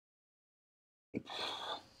Okay,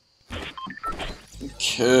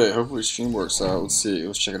 hopefully stream works out. Let's see.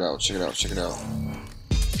 Let's check it out. Check it out. Check it out.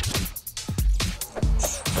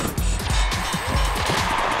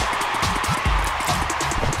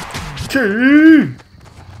 Okay.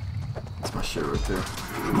 That's my shit right there.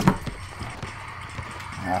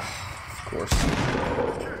 Ah, of course.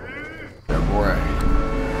 Yeah, boy.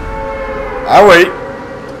 I wait.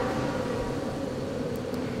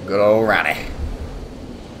 Good old Ronnie.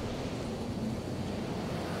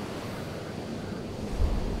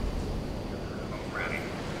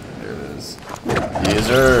 Yes,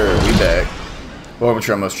 sir. We back. Welcome to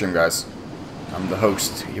Trummo Stream, guys. I'm the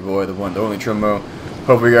host, your boy, the one, the only Trummo.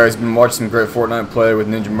 Hope you guys been watching some great Fortnite play with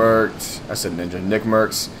Ninja Mercs. I said Ninja, Nick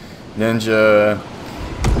Mercs, Ninja,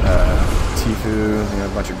 Tfue. You know, a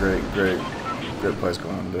bunch of great plays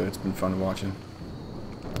going on today. It's been fun watching.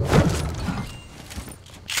 There's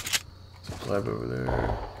a pleb over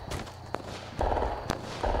there.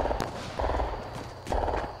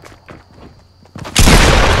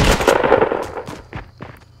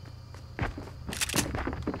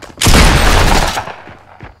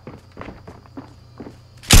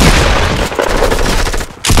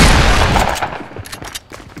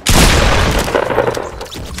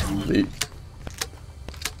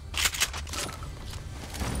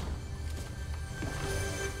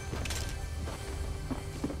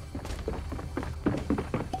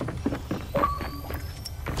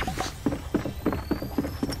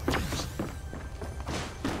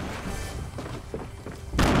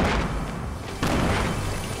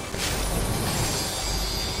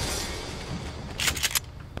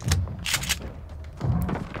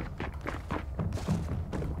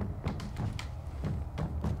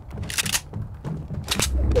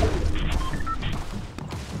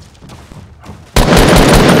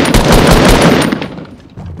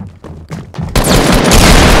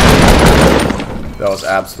 That was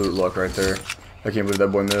absolute luck right there. I can't believe that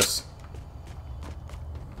boy missed.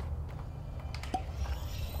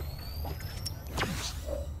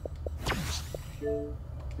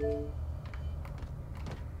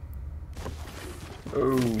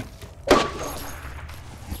 Oh.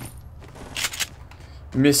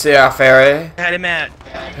 Monsieur Ferry. Howdy, Matt.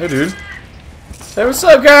 Hey, dude. Hey, what's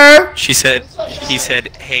up, girl? He said,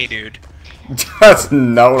 hey, dude. That's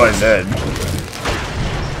not what I said.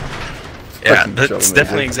 Yeah, that's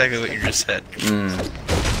definitely exactly what you just said.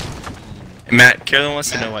 Matt, Carolyn wants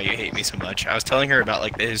to know why you hate me so much. I was telling her about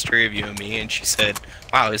like the history of you and me, and she said,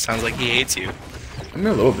 "Wow, it sounds like he hates you." I mean,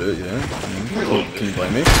 a little bit, yeah. Can you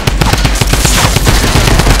blame me?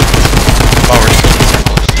 While we're still in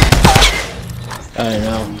circles. I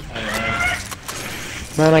know.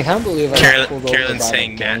 Man, I can't believe I got pulled over Carolyn's by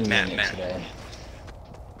saying a gang Matt. today.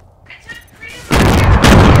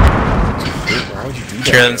 Why would you do that?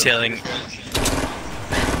 Carolyn's yelling.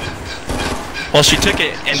 Well, she took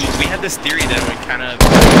it, and we had this theory that would kind of,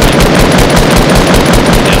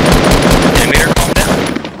 and it made her calm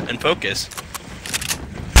down and focus.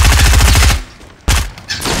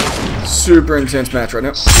 Super intense match right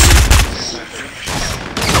now.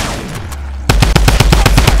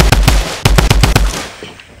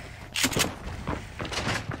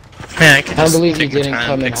 Man, I can't believe you didn't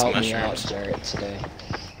come and help me out, Jarrett, today.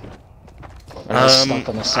 I was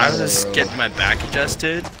just getting my back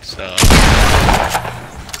adjusted, so...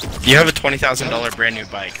 You have a $20,000 brand new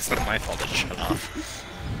bike, it's not my fault that it shut off.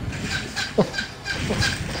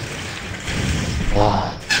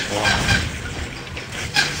 Wow.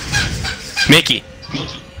 Mickey!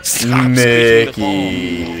 Stop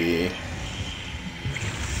Mickey!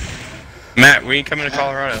 Matt, when are you coming to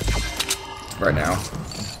Colorado? Right now.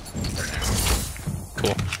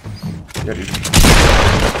 Cool. Yeah, dude.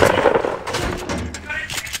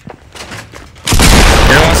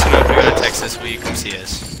 Everyone wants to know if we go to Texas, will you come see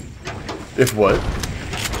us? If what?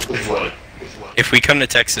 If we come to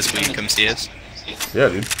Texas, will you come see us? Yeah,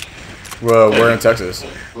 dude. Well, we're in Texas.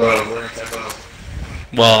 Well,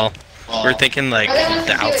 we're thinking like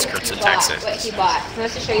the outskirts of Texas. What he bought. He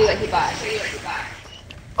wants to show you what he bought.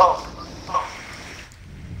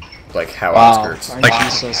 Like how Wow, outskirts? Like-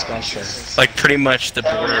 like so special. Like pretty much the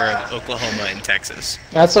border of Oklahoma and Texas.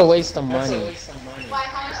 That's a waste of money.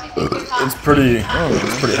 It's pretty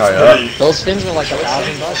high up. Those fins are like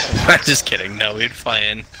 $1,000. I'm just kidding. No, we'd fly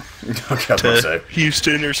in Okay, I was about to say. to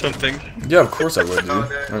Houston or something. Yeah, of course I would, dude.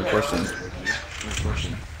 No question.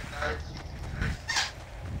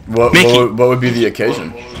 What would be the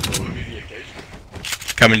occasion?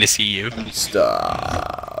 Coming to see you.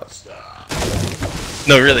 Stop.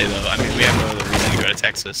 No, really though. I mean, we have no other reason to go to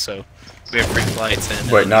Texas, so we have free flights and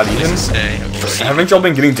Wait, not places even? to stay. Haven't y'all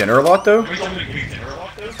been getting dinner a lot though?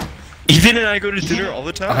 Ethan and I go to dinner all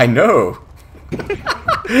the time. I know.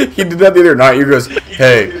 He did that the other night. He goes,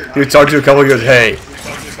 hey. He talked to a couple. He goes, hey,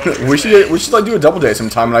 we should like do a double date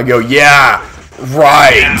sometime. And I go, yeah,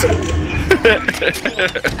 right.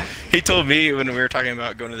 He told me when we were talking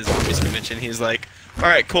about going to this zombies convention. He's like, all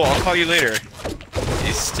right, cool. I'll call you later.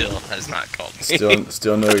 He still has not called me.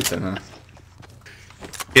 Still no Ethan, huh?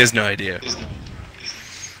 He has no idea.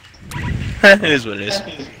 It is what it is.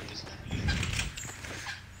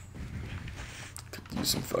 Use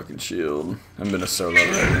some fucking shield. I'm in a solo right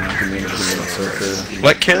now. Give me a surfer.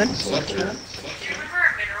 What, Kevin?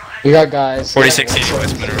 We got guys. 4680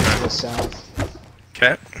 West Mineral to the Road. south.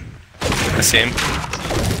 Okay. I see him.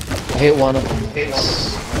 I hit one of them.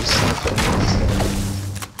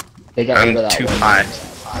 They got rid of I'm that too one. high.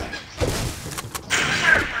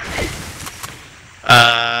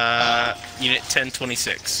 Unit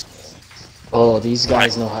 1026. Oh, these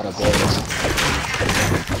guys know how to build.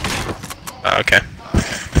 Okay.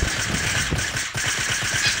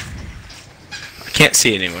 I can't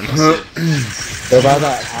see anyone. They're by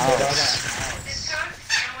that house.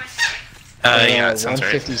 Yeah, that sounds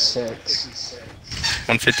right. 156.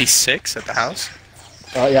 156 at the house?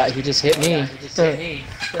 Oh yeah, he just hit me.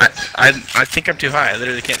 I think I'm too high. I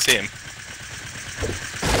literally can't see him.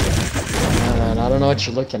 Man, I don't know what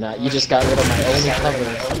you're looking at. You just got rid of my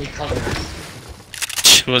only cover.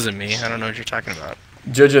 It wasn't me. I don't know what you're talking about.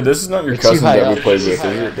 JJ, this is not your cousin that we played with, is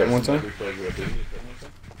it? That one time?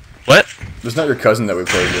 What? This is not your cousin that we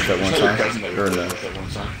played with that one time? Or no?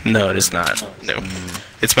 No, it is not. No.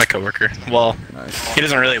 It's my coworker. Well, Nice. he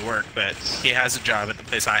doesn't really work, but he has a job at the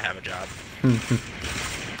place I have a job.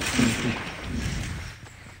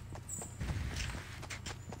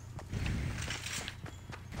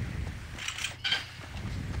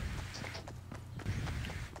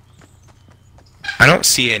 I don't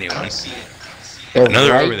see anyone. They're I know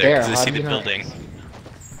they're right over there there. because I How see do the you not- building.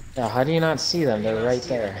 Yeah, how do you not see them? They're right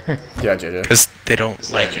there. Yeah, JJ. Because they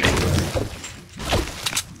don't like me.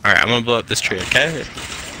 Alright, I'm gonna blow up this tree, okay?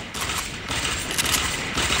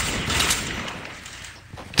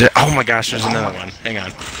 Oh my gosh, there's another one. Hang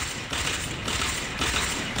on.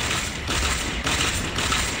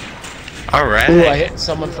 Alright. Ooh, I hit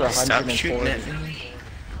someone for Stop shooting 140. it.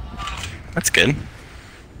 That's good.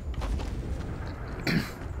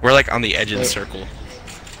 We're like on the edge of the circle.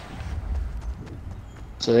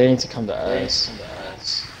 So they need to come to us.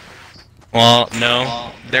 Well,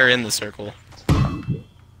 no. They're in the circle.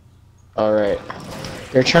 Alright.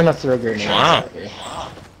 They're trying to throw grenades Wow. at me.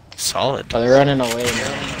 Solid. Oh, they're running away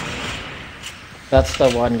now. That's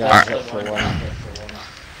the one guy Alright. hit for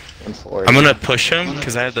 140. I'm gonna push them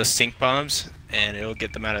because I have those stink bombs and it'll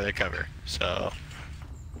get them out of their cover. So,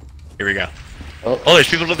 here we go. Oh, Oh, there's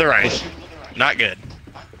people to the right. Not good.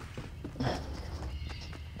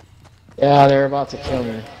 yeah, they're about to kill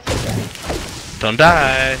me. Don't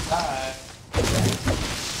die.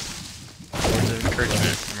 Words of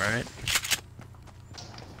encouragement, am I right?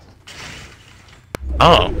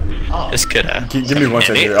 Oh, this could have. Give me 1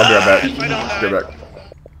 second. I'll be right back. Be right back.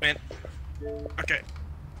 Man. Okay.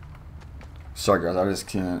 Sorry guys,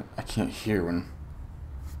 I can't hear when.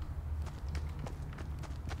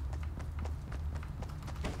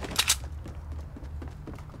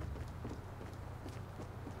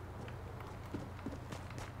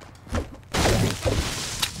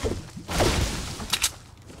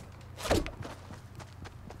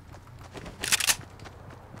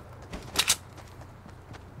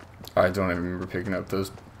 I don't even remember picking up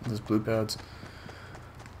those blue pads.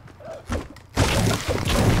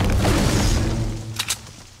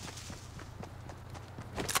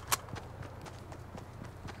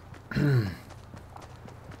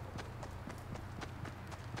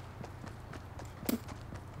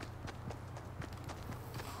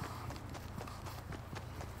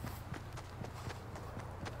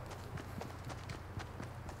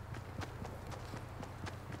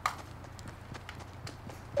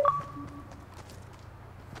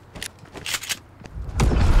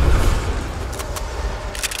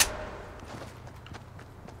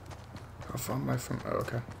 How far am I from? Oh,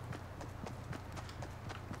 okay.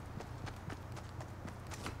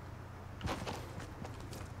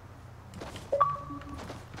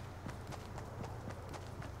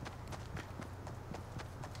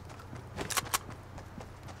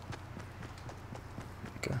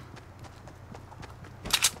 Okay.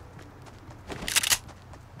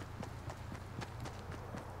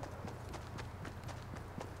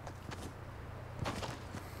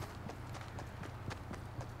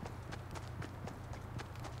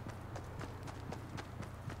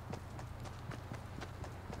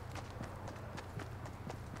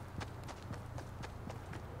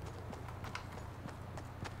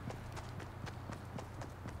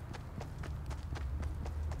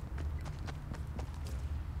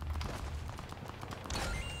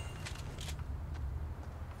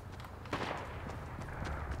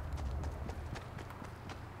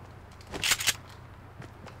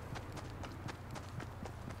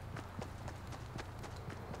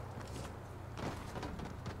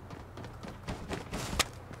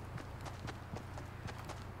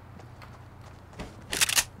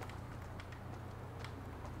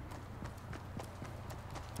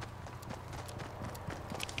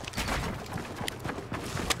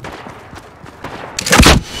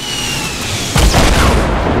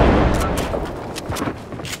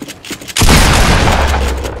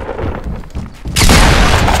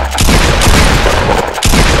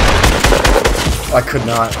 I could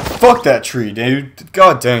not. Fuck that tree, dude.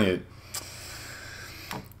 God dang it.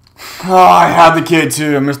 Oh, I had the kid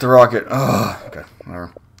too. I missed the rocket. Oh, okay.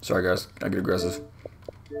 Whatever. Sorry, guys. I get aggressive.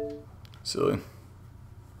 Silly.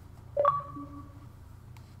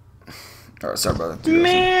 Alright, sorry about that.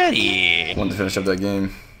 Maddie! Wanted to finish up that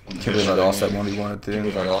game. Can't believe I lost that 1v1 at the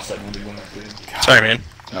end. Sorry, man.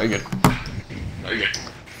 No, you're good. No, you're good.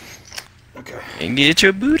 Okay. And get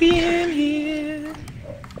your booty in here.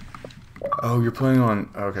 Oh, you're playing on...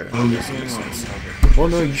 Okay. Oh, yes, yes. Well,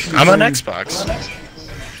 no, you should be I'm on playing... Xbox.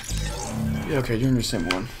 Yeah, okay, you're in your sim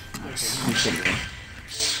one.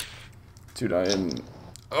 Nice. Dude, I am...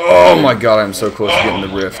 Oh my god, I'm so close to getting the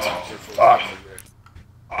rift. Fuck.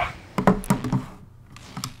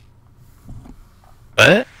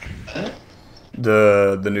 What?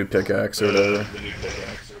 The new pickaxe or whatever.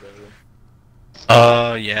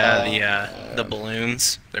 Oh, yeah, the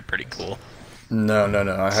balloons. They're pretty cool. No,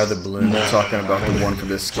 I have the balloon. I'm talking about the one for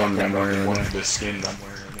this skin that I'm wearing right now.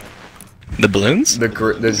 The balloons? The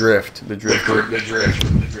drift.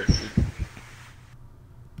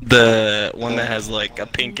 The one that has like a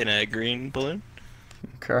pink and a green balloon?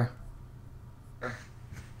 Okay.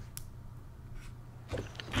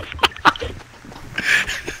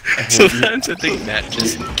 Sometimes I think Matt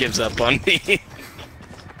just gives up on me.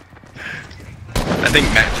 I think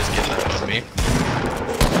Matt just gives up on me.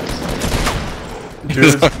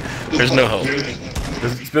 Dude, There's no hope.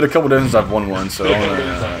 it's been a couple days since I've won one, so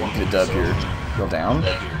I want to get a dub here. Go down?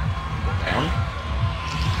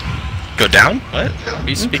 Go down? What? Are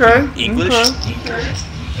you speaking English?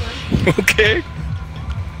 Okay.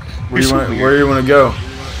 Where do you want to go?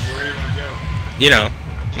 You know,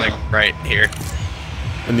 like right here.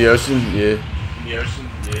 In the ocean? Yeah.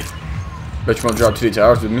 Bet you want to drop 2D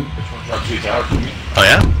towers with me? Oh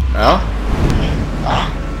yeah? No?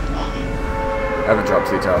 I haven't dropped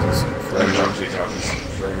 2D towers forever.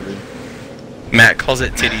 Matt calls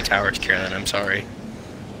it Titty Towers, Carolyn. I'm sorry.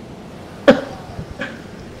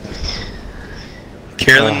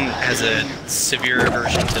 Carolyn has a severe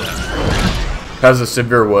aversion to that. Has a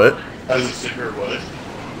severe what?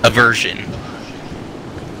 Aversion.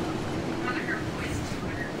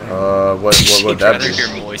 What would that She'd rather be? hear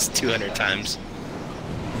moist 200 times.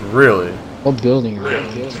 Really? What building are you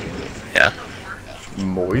in? Yeah.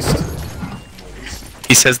 Moist?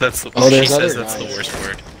 He says that's the. Oh, she there's says other that's the guys. worst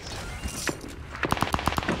word.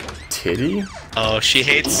 Titty? Oh, she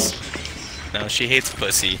hates. No, she hates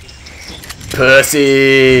pussy.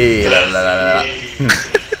 Pussy! La, la, la, la.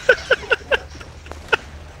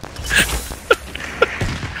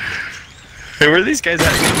 Hey, where are these guys at?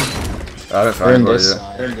 I haven't We're in found this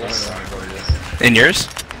anybody yet. side. In yours?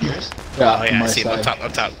 Yeah, Oh yeah, I my see him side.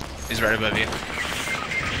 up top. He's right above you.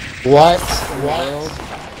 What? What?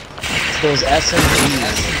 Those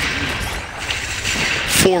SMGs.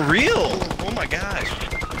 For real? Oh my gosh.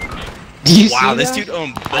 Do you Wow, see this that? dude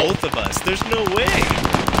owned both of us. There's no way.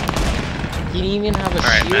 He didn't even have a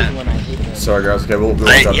Alright, shield man. when I hit him. Sorry guys, okay, we'll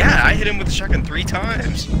stop. Yeah, I hit him with the shotgun 3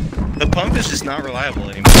 times. The pump is just not reliable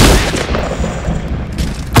anymore.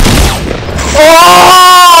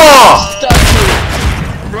 Oh!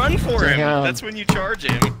 Run for him. Damn. That's when you charge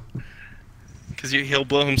him. Because he'll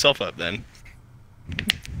blow himself up then.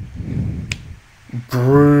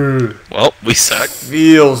 Brood. Well, we suck.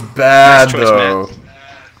 Feels bad Nice choice, though.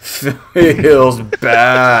 Feels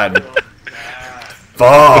bad.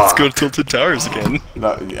 Fuck. Let's go to Tilted Towers again.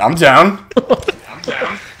 No, I'm down.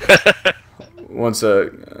 One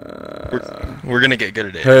sec. We're gonna get good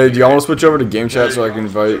at it. Hey, do y'all want to switch over to game chat so I can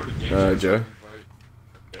invite Joe?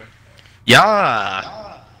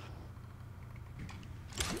 Yeah.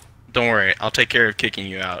 Don't worry, I'll take care of kicking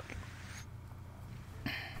you out.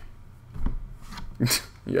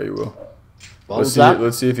 Yeah, you will. What Let's was see. that?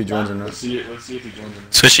 Let's see if he joins or not.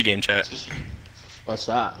 Switch to game chat. What's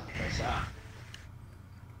that?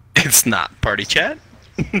 It's not party chat.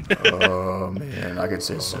 Oh man, I could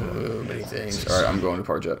say so many things. All right, I'm going to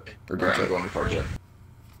party chat or game chat.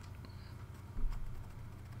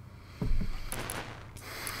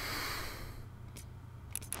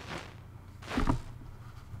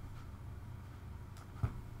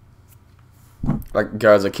 Like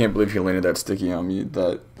guys, I can't believe he landed that sticky on me.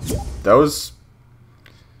 That was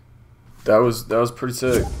pretty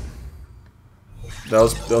sick. That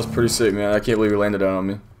was pretty sick, man. I can't believe he landed that on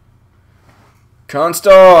me.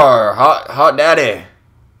 Constar, hot daddy.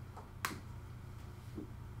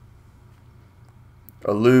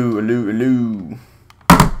 Aloo.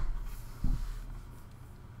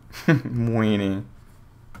 Weenie.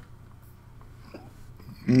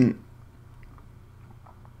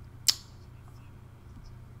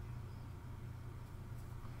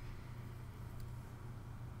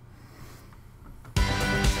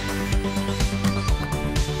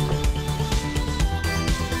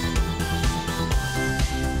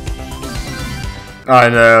 I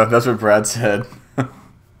know, that's what Brad said.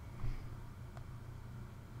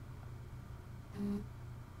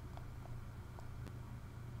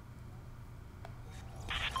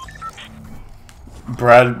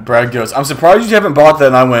 Brad goes, I'm surprised you haven't bought that,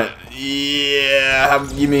 and I went, yeah,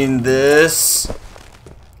 you mean this?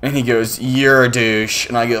 And he goes, you're a douche,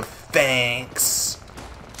 and I go, thanks.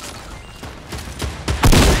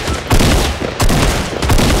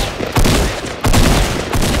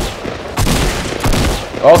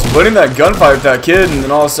 I was winning that gunfight with that kid, and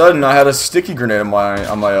then all of a sudden I had a sticky grenade on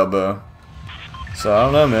my elbow. So I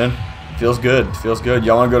don't know, man. Feels good. Feels good.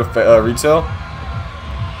 Y'all want to go to retail?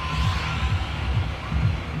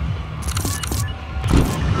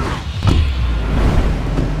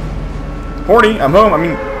 Horny, I'm home. I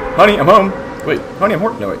mean, honey, I'm home. Wait, honey, I'm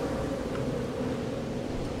horny. No, wait.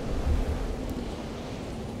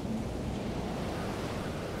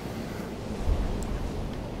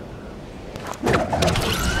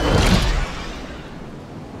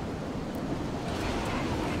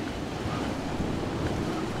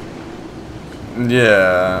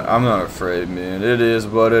 Yeah, I'm not afraid, man. It is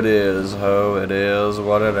what it is, ho. It is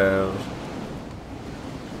what it is.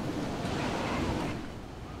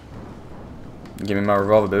 Give me my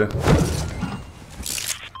revolver, baby.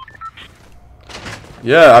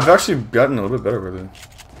 Yeah, I've actually gotten a little bit better with it.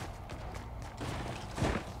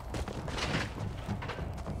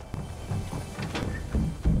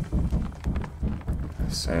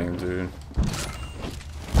 Same, dude.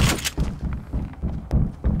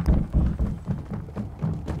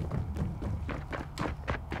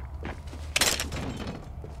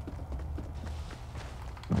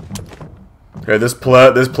 Okay, this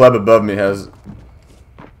pleb above me has.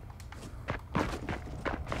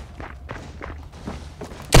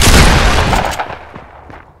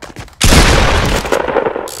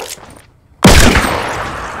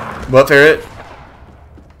 What, Ferret?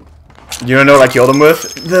 You don't know what I killed him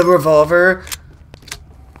with? The revolver.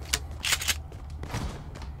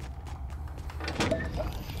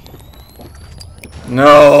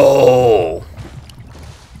 No.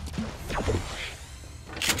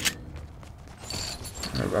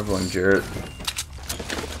 I blame Jarrett.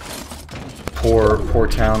 Poor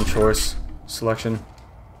town choice selection.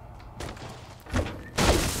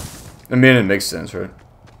 I mean, it makes sense, right?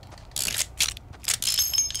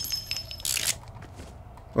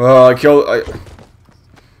 Well, I killed.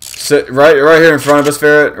 Sit right here in front of us,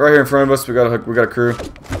 Ferret. Right here in front of us, we got a crew.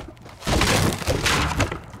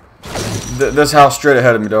 This house straight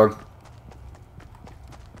ahead of me, dog.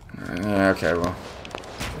 Yeah, okay, well.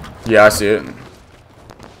 Yeah, I see it.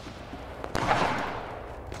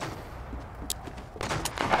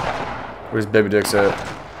 Where's Baby Dick's at?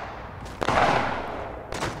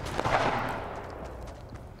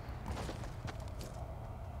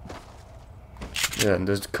 Yeah, and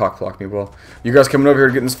there's cock block me. Well, you guys coming over here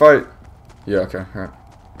to get in this fight? Yeah, okay, alright.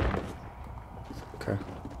 Okay.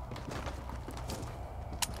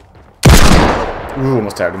 Ooh,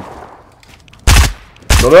 almost tagged him.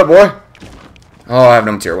 Build up, boy! Oh, I have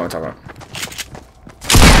no material. What am I talking about?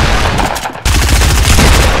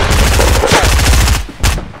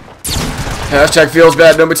 Hashtag feels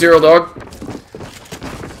bad, no material, dog.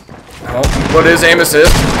 Oh, what is aim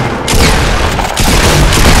assist?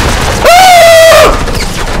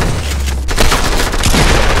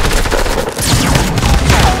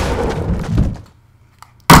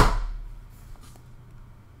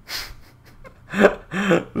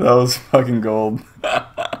 That was fucking gold.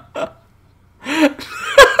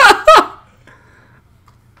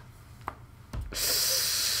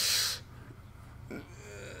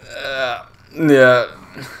 Yeah.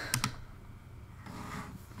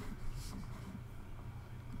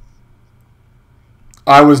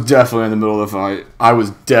 I was definitely in the middle of the fight. I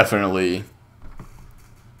was definitely.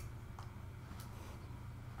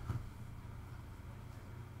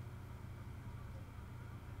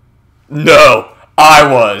 No,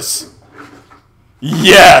 I was.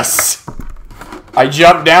 Yes. I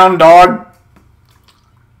jumped down, dog.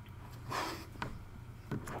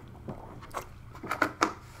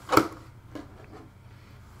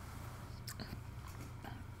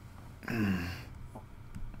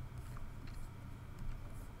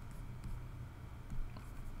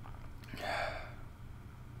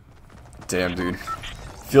 Damn, dude.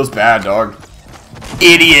 Feels bad, dog.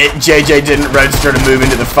 Idiot! JJ didn't register to move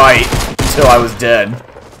into the fight until I was dead.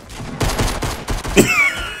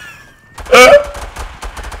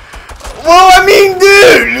 Well, I mean,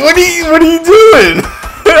 dude, what are you doing?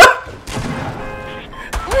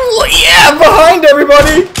 Well, yeah, behind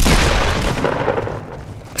everybody.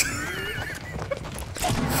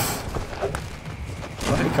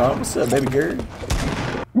 Come Con. What's up, baby girl?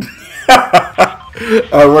 Alright,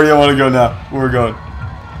 where do y'all want to go now? Where we going?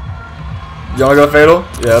 Y'all want to go Fatal?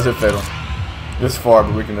 Yeah, let's hit Fatal. It's far,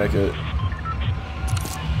 but we can make it.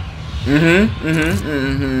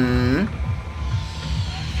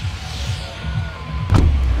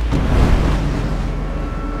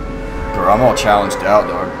 Bro, I'm all challenged out,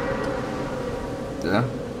 dog. Yeah?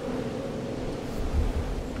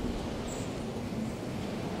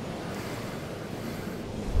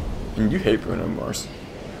 And you hate Bruno Mars.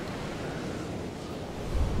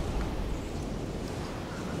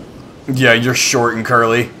 Yeah, you're short and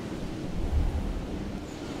curly.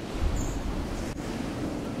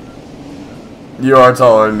 You are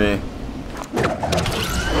taller than me.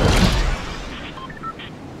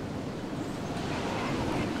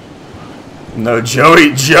 No,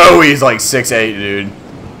 Joey's like 6'8", dude.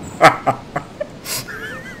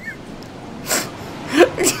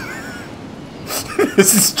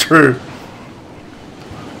 This is true.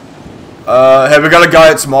 Have we got a guy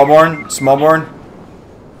at Small Barn? Small Barn?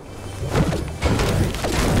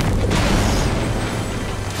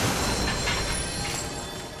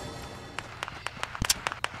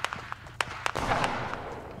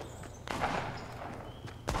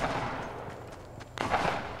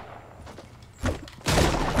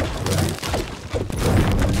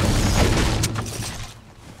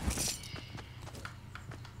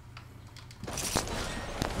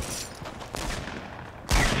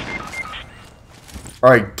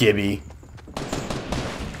 Alright, Gibby.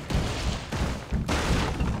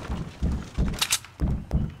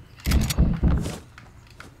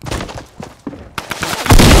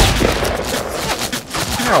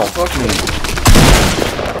 Ow, fuck me.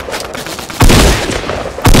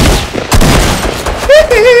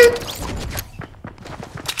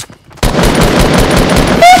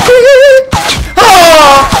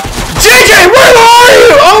 Oh! JJ, where are you?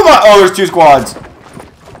 Oh my! Oh, there's 2 squads.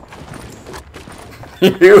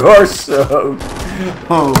 You are so...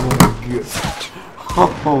 Oh my god.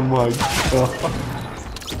 Oh my god.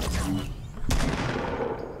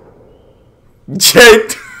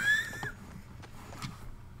 Jake!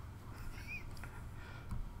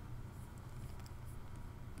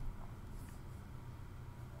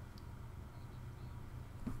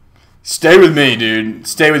 Stay with me, dude.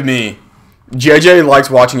 Stay with me. JJ likes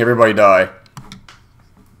watching everybody die.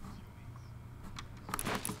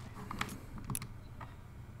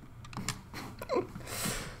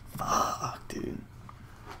 Fuck, dude.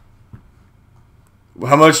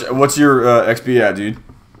 How much? What's your XP at, dude?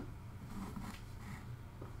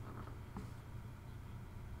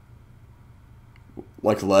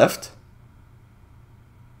 Like left?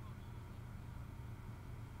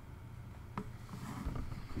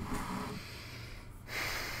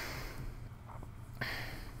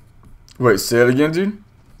 Wait, say it again, dude?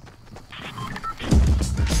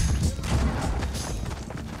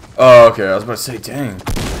 Oh, okay, I was about to say, dang.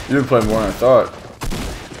 You've been playing more than I thought.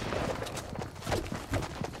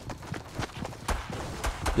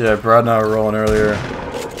 Yeah, Brad and I were rolling earlier.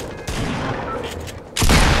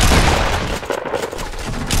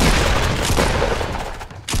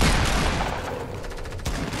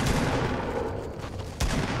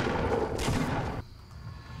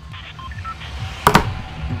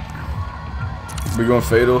 We going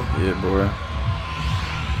Fatal? Yeah, boy.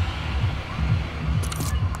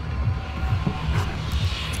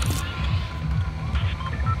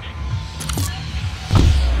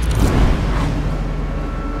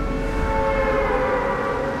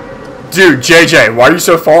 Dude, JJ, why are you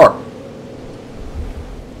so far?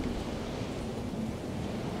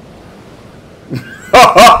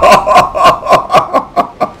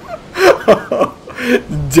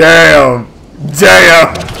 Damn.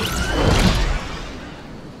 Damn.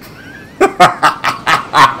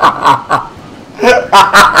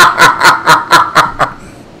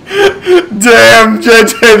 Damn,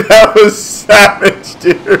 JJ, that was savage,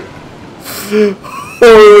 dude.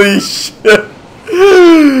 Holy shit.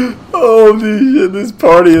 Holy shit, this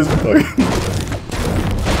party is fucking...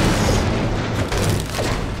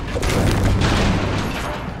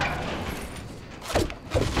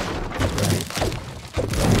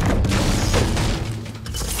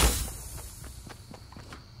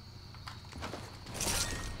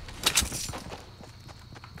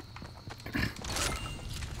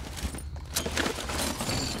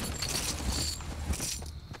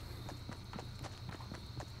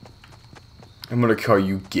 I'm gonna call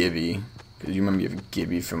you Gibby, because you remember you have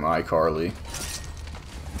Gibby from iCarly.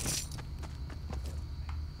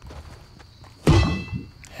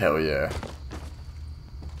 Hell yeah.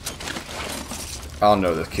 I don't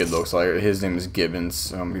know what this kid looks like. His name is Gibbons,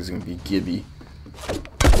 so he's gonna be Gibby.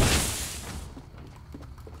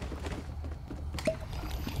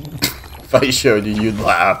 If I showed you, you'd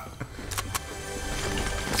laugh.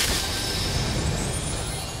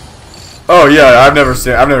 Oh yeah, I've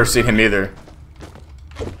never seen him either.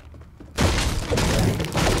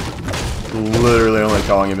 Literally only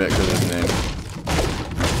calling him it because of his name.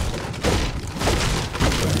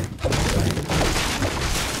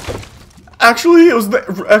 Actually, it was the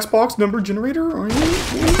Xbox number generator. Are you?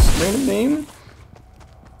 Random name.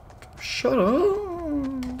 Shut up.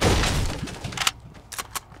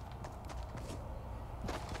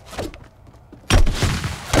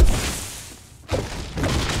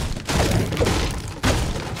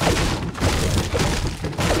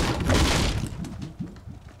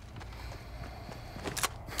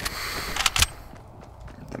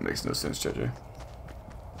 That makes no sense, JJ.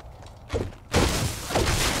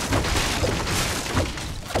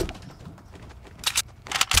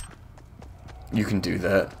 You can do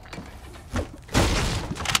that.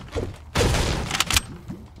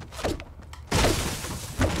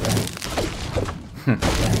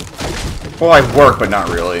 Well, I work, but not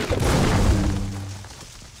really.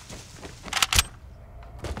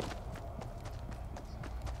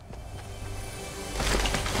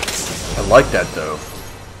 I like that, though.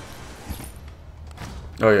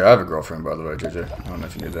 Oh, yeah, I have a girlfriend, by the way, JJ. I don't know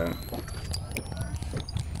if you knew that.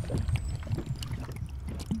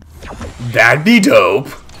 That'd be dope.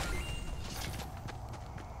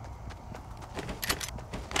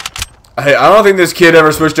 Hey, I don't think this kid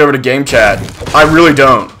ever switched over to game chat. I really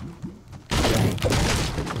don't.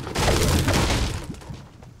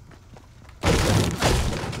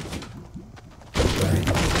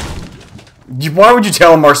 Why would you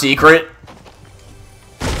tell him our secret?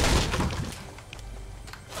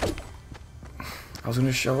 I was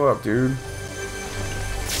gonna show up, dude.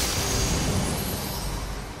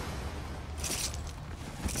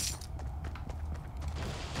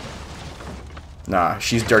 Nah,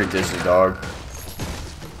 she's dirty dishes, dog.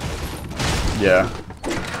 Yeah.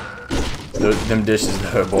 Them dishes,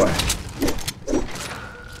 oh boy.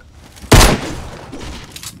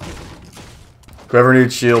 Whoever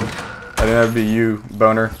needs shield, I think that'd be you,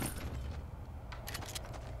 boner.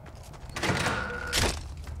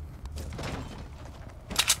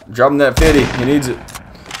 Drop him that 50, he needs it.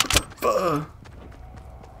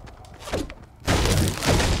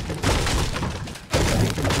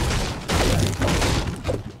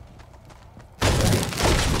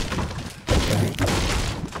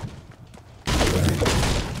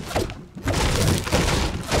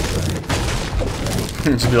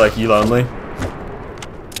 Just be like, you lonely?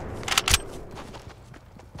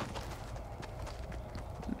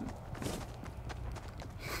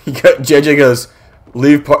 JJ goes,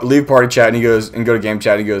 leave party chat, and he goes, and go to game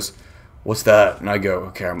chat, and he goes, what's that? And I go,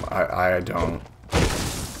 okay, I don't.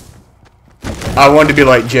 I wanted to be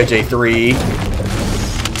like JJ3.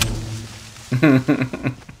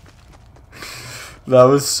 That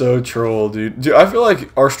was so troll, dude. Dude, I feel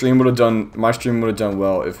like my stream would have done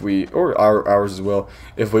well if we, or ours as well,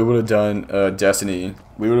 if we would have done Destiny.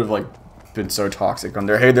 We would have like been so toxic on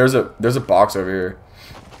there. Hey, there's a box over here.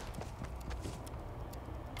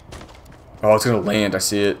 Oh, it's gonna land. I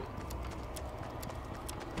see it.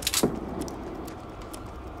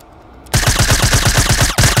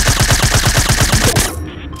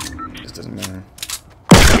 This doesn't matter.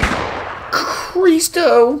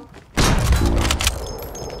 Christo.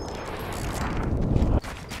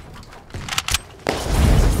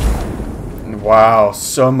 Wow,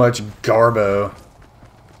 so much garbo.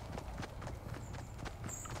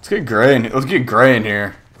 Let's get Gray in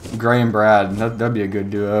here. Gray and Brad. That'd be a good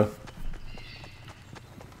duo.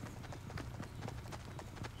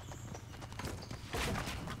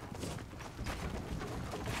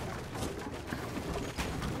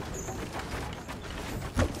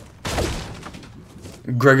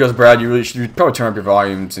 Greg goes, Brad, you should probably turn up your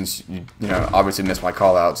volume since you know, obviously missed my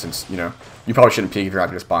call out, since, you know, you probably shouldn't peek if you're not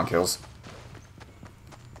gonna spawn kills.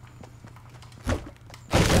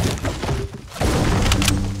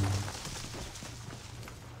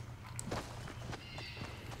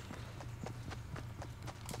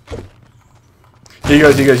 He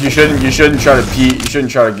goes, you shouldn't try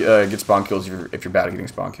to get spawn kills if you're bad at getting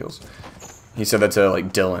spawn kills. He said that to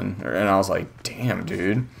like Dylan, and I was like, damn,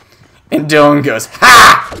 dude. And Dylan goes,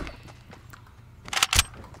 ha!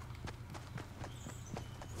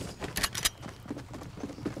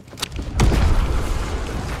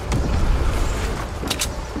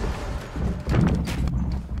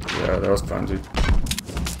 Yeah, that was fun, dude.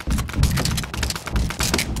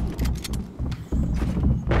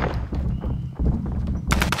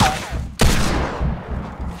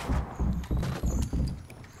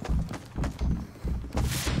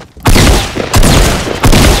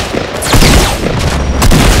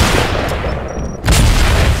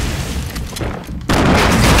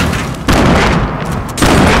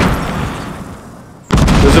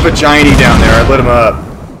 a giant E down there. I lit him up.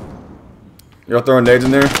 Y'all throwing nades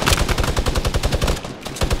in there?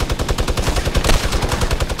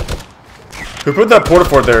 Who put that porta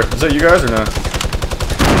fort there? Is that you guys or not?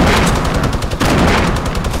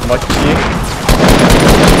 Like king?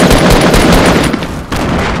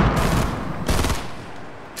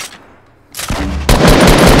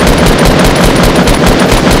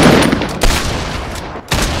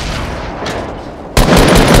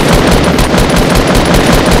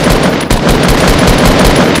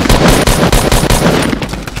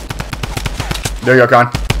 There you go,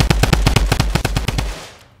 Con.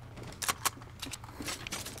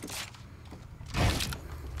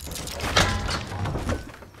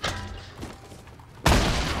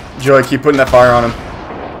 Joey, keep putting that fire on him.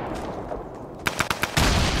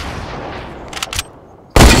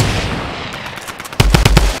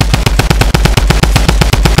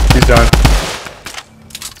 He's done.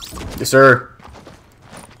 Yes, sir.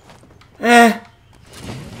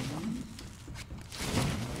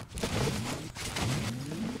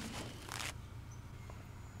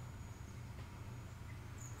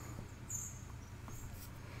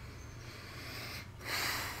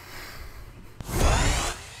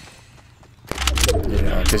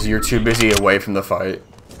 Yeah, because you're too busy away from the fight.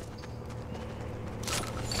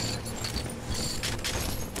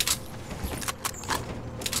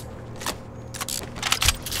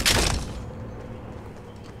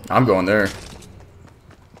 I'm going there.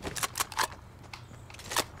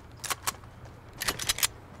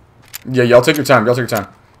 Yeah, y'all take your time. Y'all take your time.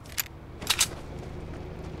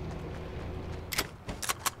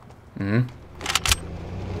 Mm-hmm.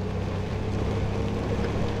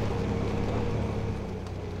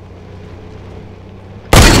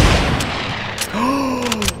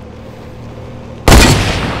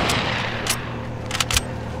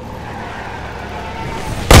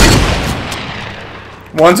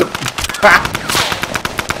 One's a...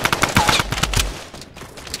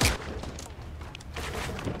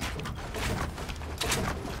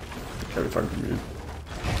 Gotta be fucking weird.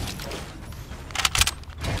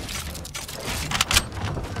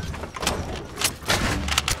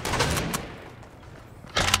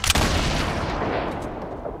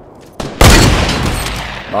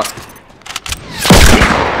 Not.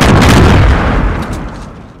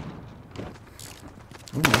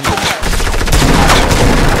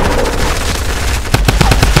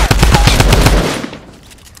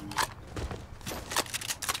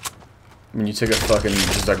 I mean, you take a fucking,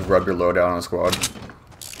 just like rub your loadout on a squad.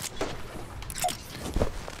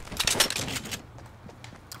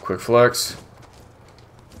 Quick flex.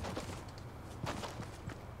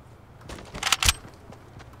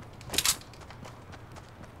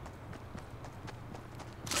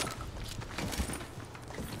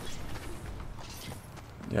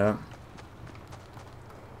 Yeah.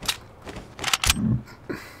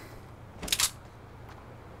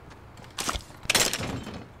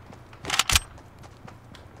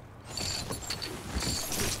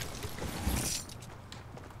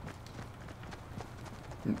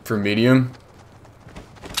 For medium,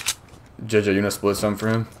 JJ, you gonna split some for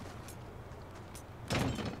him?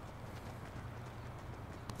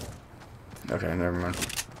 Okay, never mind.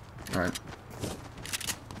 Alright.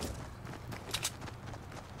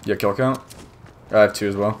 Yeah, kill count? I have 2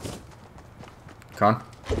 as well. Con?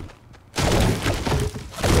 Okay,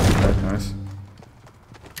 nice.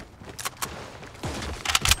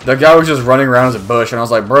 That guy was just running around as a bush, and I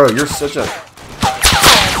was like, bro, you're such a...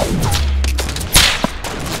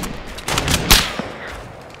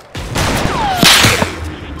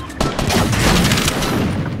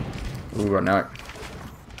 Ooh, right now.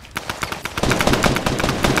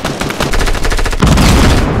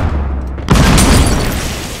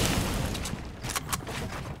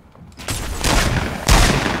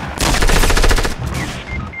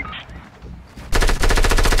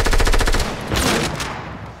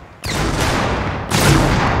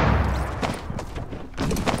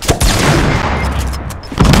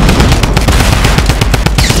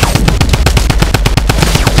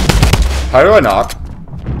 How do I knock?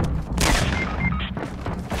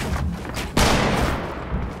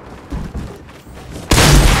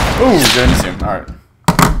 Ooh, didn't see him. Alright.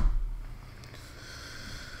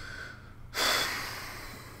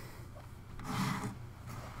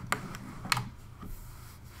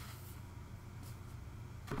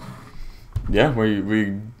 Yeah,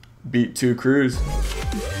 we beat 2 crews.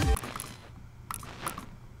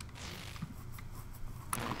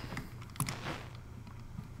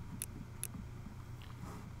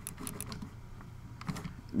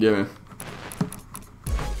 Yeah, man.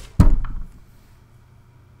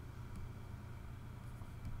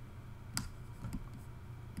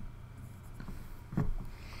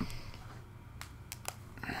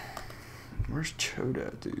 Where's Chode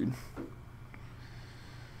at, dude?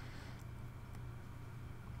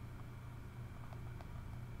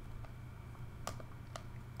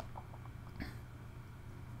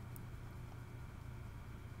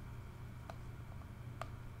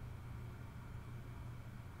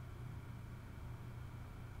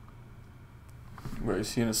 Wait,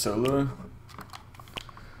 is he in a solo?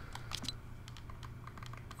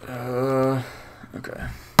 Okay.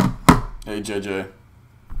 Hey, JJ.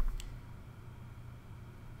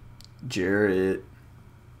 Jarrett.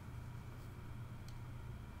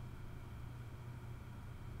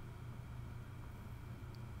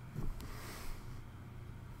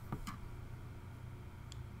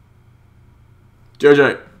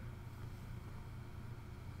 JJ.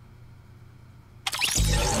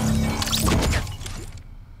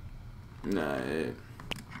 Nah.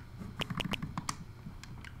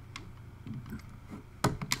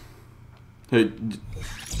 Hey,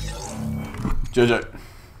 JJ.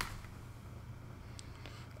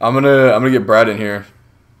 I'm gonna get Brad in here.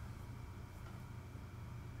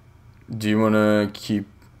 Do you wanna keep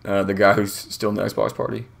the guy who's still in the Xbox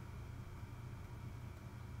party?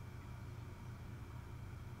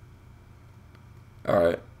 All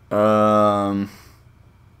right.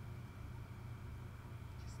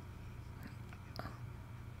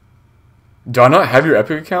 Do I not have your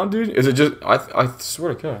Epic account, dude? Is it just I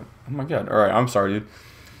swear to God. Oh my God. All right, I'm sorry, dude.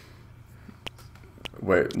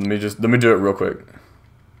 Wait, let me do it real quick.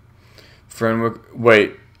 Friend,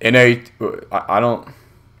 wait, NA.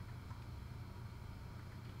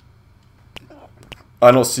 I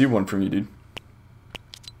don't see one from you, dude.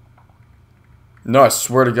 No, I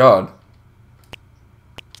swear to God.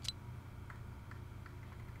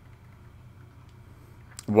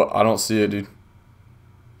 What? I don't see it, dude.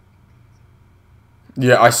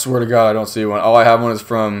 Yeah, I swear to God, I don't see one. All I have one is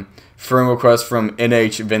from friend request from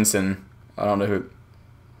NH Vincent. I don't know who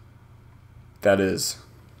that is.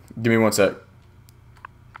 Give me one sec.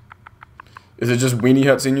 Is it just Weenie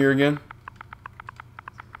Hut Senior again?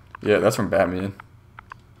 Yeah, that's from Batman.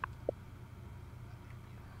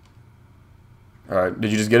 Alright,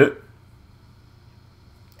 did you just get it?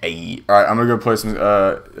 Hey. Alright, I'm gonna go play some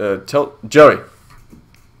tell Joey.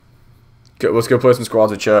 Let's go play some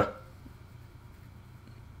squads at Cha.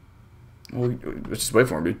 Well, let's just wait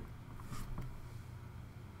for him, dude.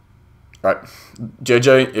 Alright.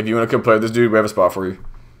 JJ, if you want to come play with this dude, we have a spot for you.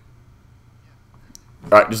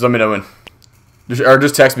 Alright, just let me know when.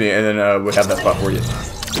 Just text me and then we'll have that spot for you.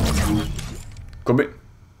 Come in.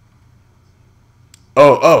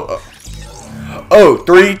 Oh,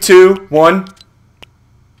 3, 2, 1.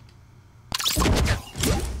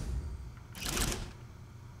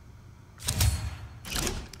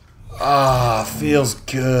 Ah, feels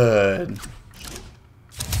good.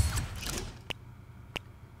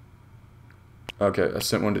 Okay, I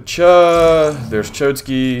sent one to Cha. There's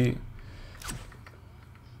Chotsky.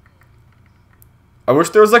 I wish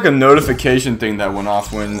there was like a notification thing that went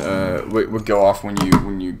off when would go off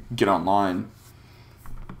when you get online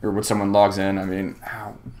or when someone logs in. I mean,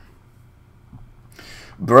 ow.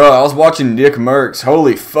 Bruh, I was watching Nick Merckx.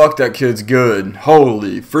 Holy fuck, that kid's good.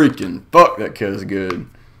 Holy freaking fuck, that kid's good.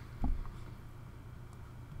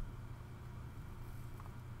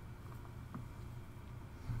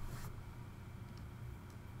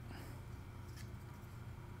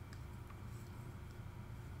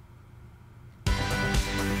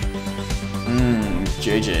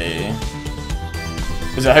 JJ.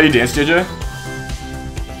 Is that how you dance, JJ?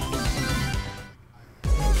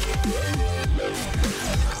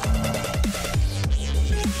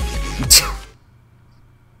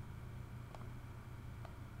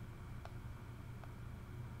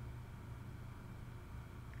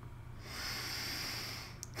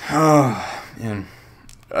 Oh, man.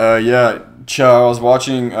 Yeah, Cha, I was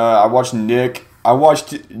watching, I watched Nick. I watched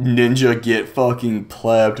Ninja get fucking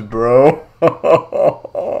plebed, bro.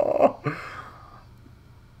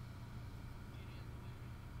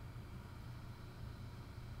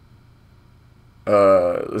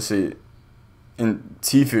 Let's see. In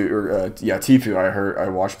Tfue, or yeah, Tfue, I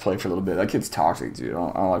watched play for a little bit. That kid's toxic, dude.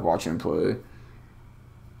 I don't like watching him play.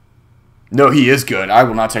 No, he is good. I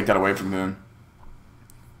will not take that away from him.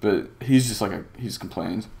 But he's just like he just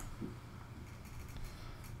complains.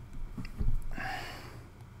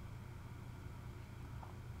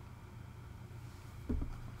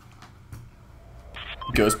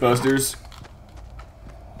 Ghostbusters.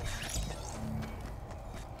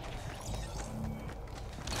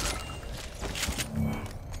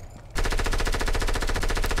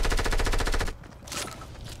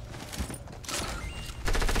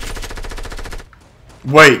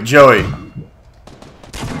 Wait, Joey.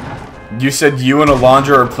 You said you and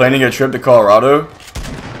Alondra are planning a trip to Colorado?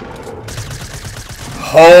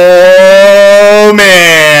 Oh,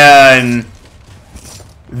 man!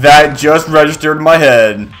 That just registered in my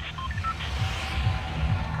head.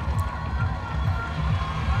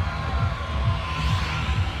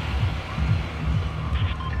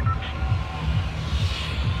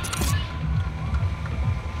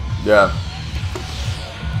 Yeah.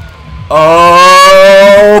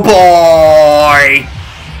 Oh, boy!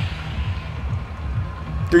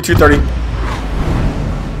 3-2-30.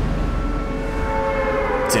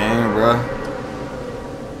 Dang, bro.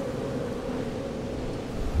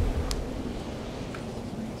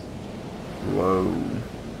 Whoa.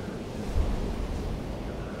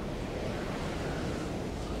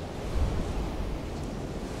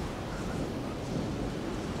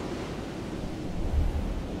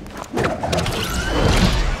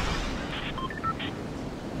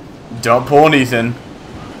 Don't pull an Ethan.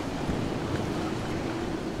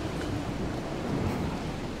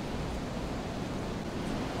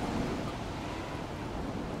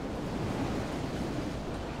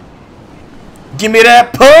 Give me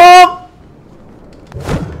that pump!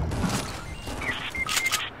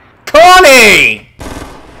 Connie!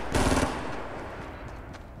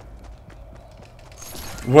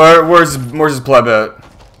 Where's his pleb at?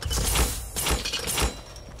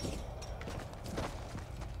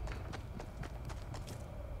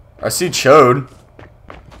 I see Chode.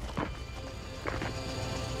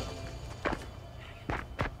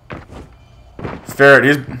 Ferret,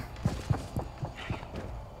 he's...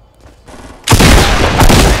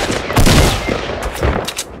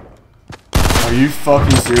 Are you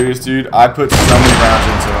fucking serious, dude? I put so many rounds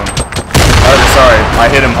into him. Oh, sorry, I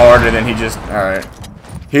hit him hard and then he just... Alright.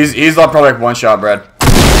 He's like probably like one shot, Brad.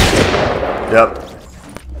 Yep.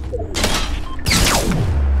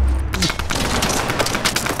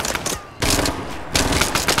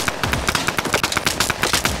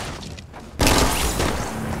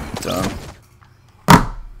 Done.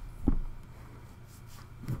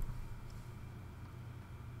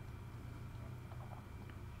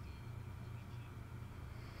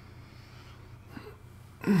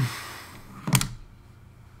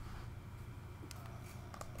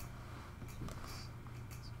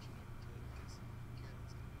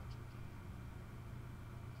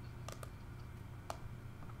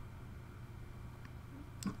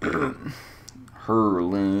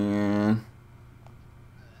 Hurling.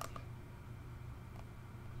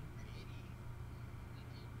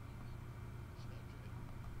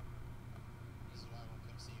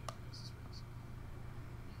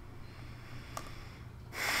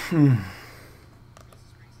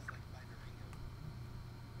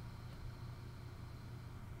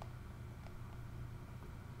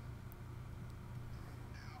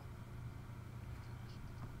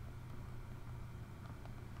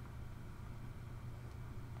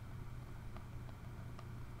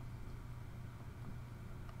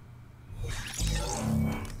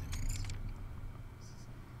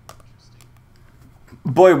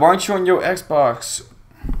 Boy, why aren't you on your Xbox?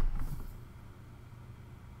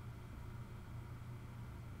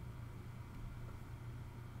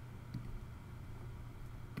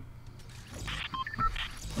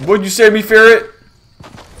 What'd you say to me, Ferret?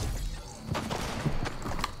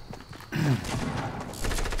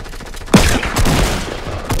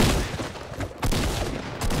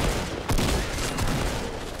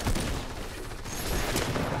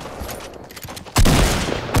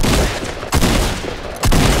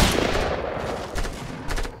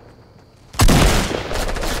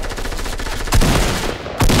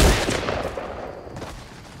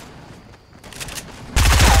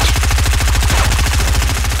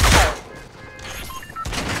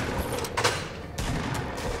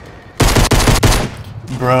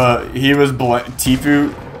 Bruh, he was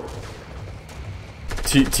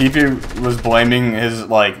Tfue was blaming his,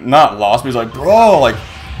 like, not loss, but he's like, bro, like,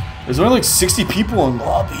 there's only like 60 people in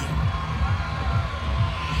lobby.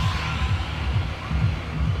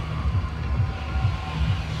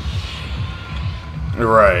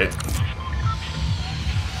 Right.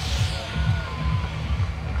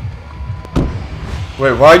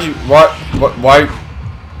 Wait, why?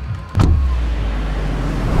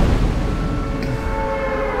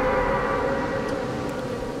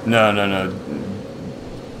 No.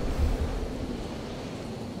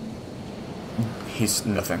 He's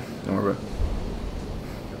nothing. Don't worry about it.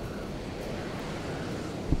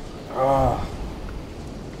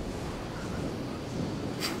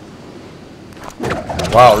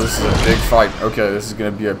 Wow, this is a big fight. Okay, this is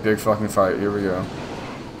gonna be a big fucking fight. Here we go.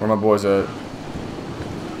 Where my boys at?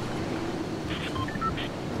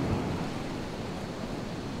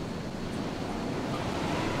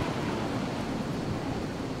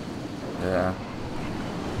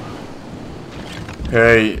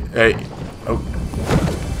 Hey, hey. Oh.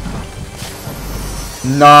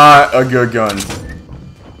 Not a good gun.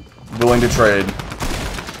 Willing to trade.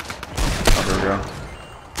 Oh, there we go.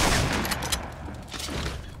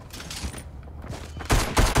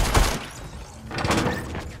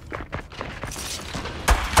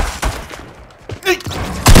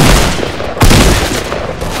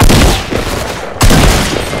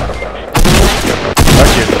 That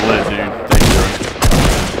kid's lit, dude. Thank you.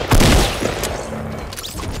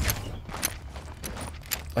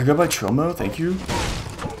 I go by Tromo, thank you.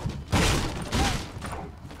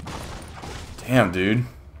 Damn, dude.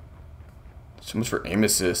 So much for aim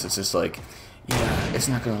assist. It's just like, yeah, it's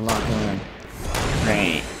not gonna lock on.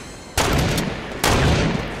 Right.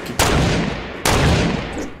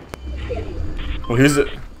 Well, he's a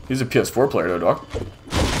PS4 player though, dog.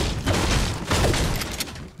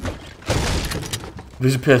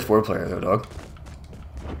 He's a PS4 player though, dog.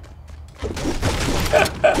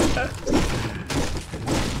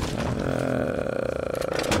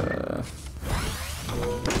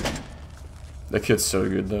 That kid's so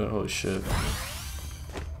good though, holy shit.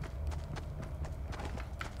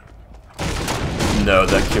 No,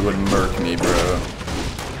 that kid would murk me, bro.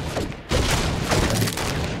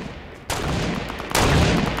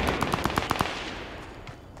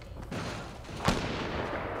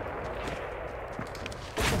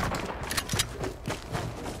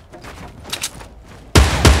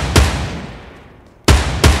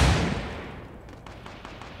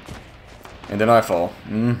 And then I fall.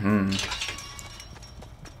 Mm-hmm.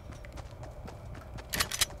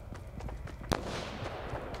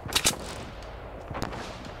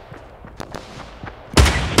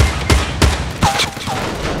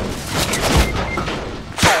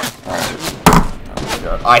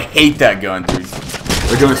 I hate that gun, dude.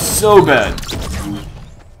 They're going so bad.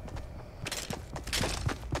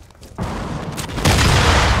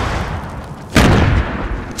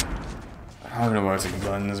 I don't know why it's a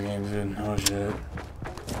gun in this game, dude. Oh shit.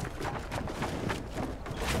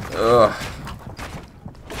 Ugh.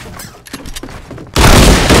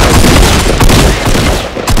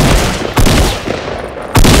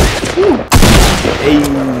 Hey,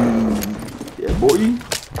 yeah, boy.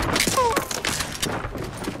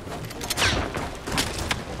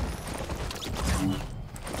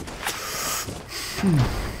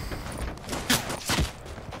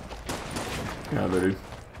 Yeah, dude.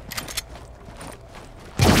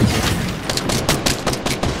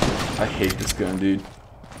 I hate this gun, dude.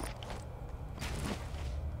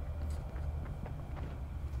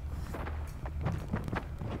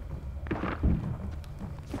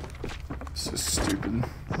 So stupid.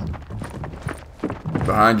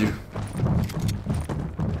 Behind you.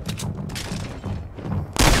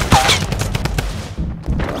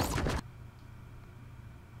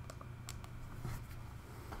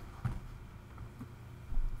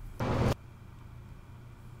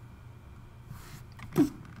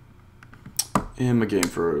 And my game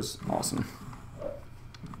froze. Awesome.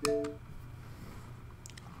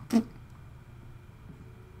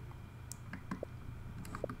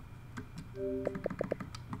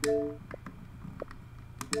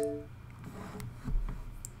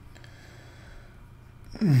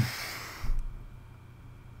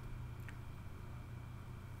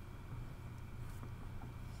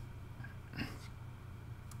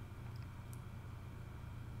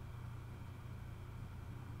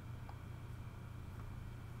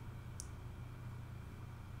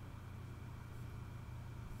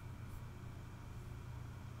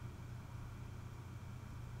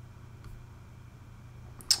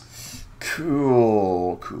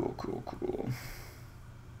 Cool, cool, cool, cool.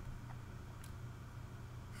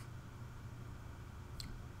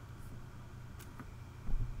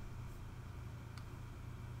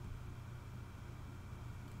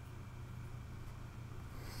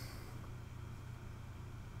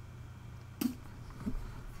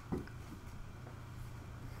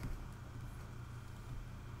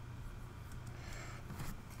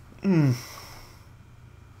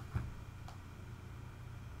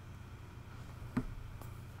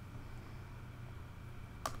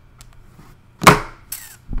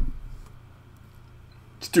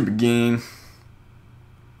 Stupid game.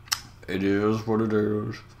 It is what it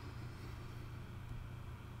is.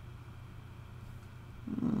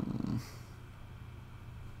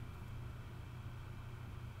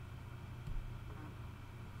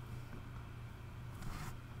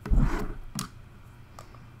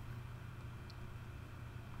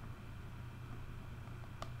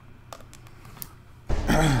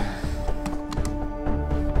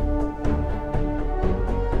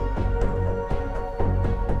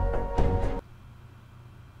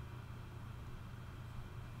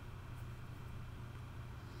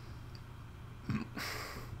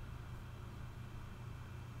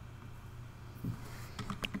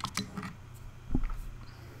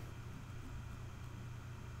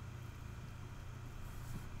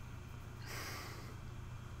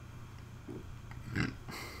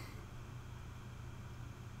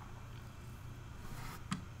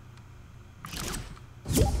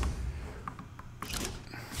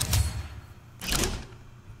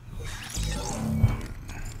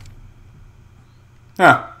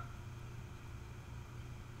 Huh.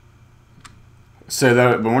 Say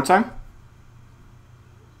that one more time.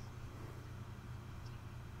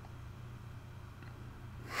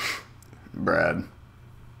 Brad.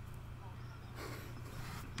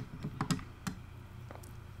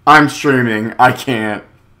 I'm streaming. I can't.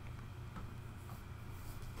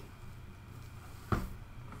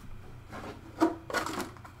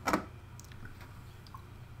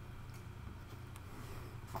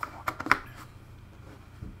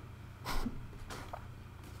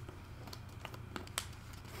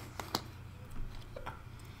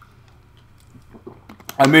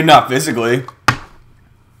 I mean, not physically.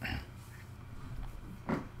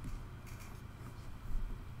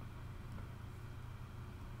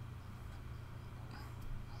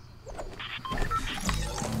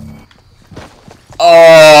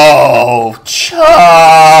 Oh, cha,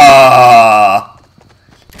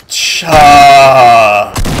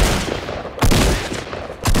 cha,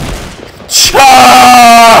 cha.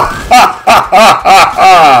 Ha ha ha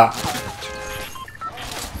ha.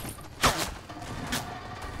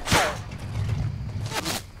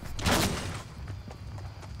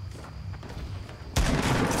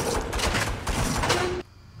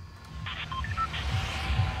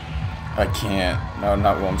 I can't. No,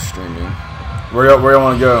 not while I'm streaming. Where y'all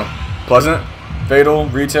want to go? Pleasant? Fatal?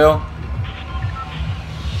 Retail?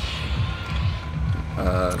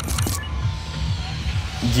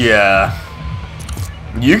 Yeah.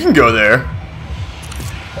 You can go there.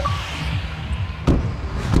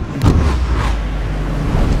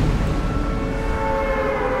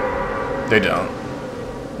 They don't.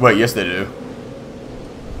 Wait, yes they do.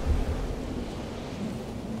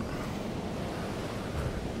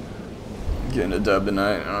 Getting a dub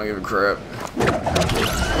tonight. I don't give a crap.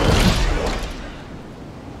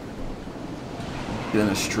 Been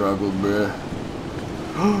a struggle, bruh.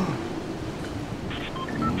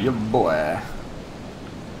 Yeah, boy.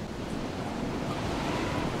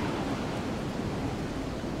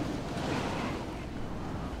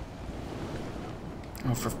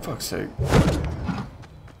 Oh, for fuck's sake.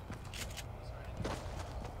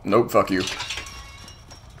 Nope, fuck you.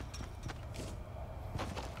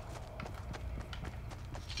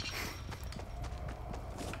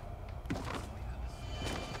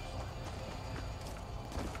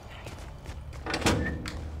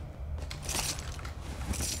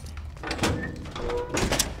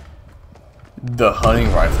 The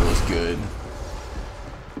hunting rifle is good.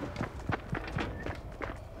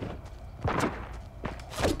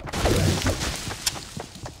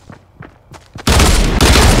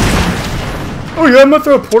 Oh yeah, I'm gonna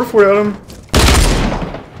throw a porta fort at him.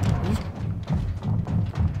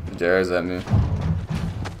 There's that me.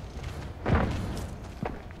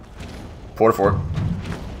 Porta fort.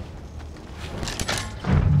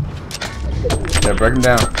 Yeah, break him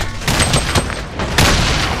down.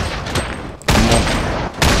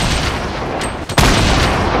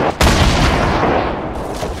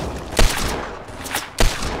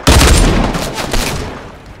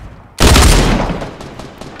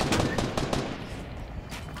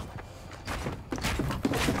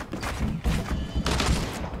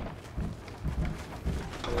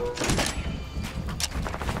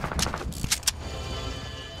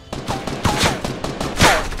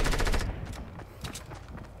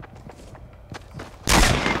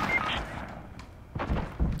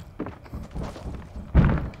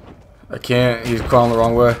 I can't, he's crawling the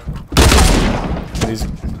wrong way. He's...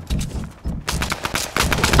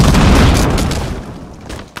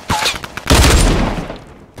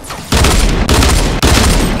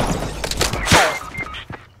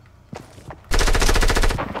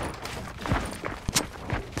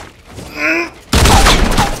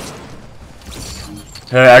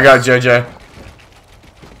 Hey, I got JJ.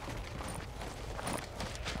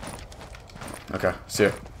 Okay, see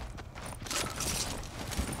ya.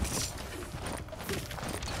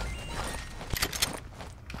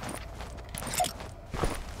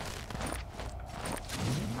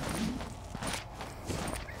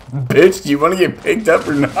 Bitch, do you want to get picked up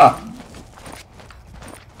or not?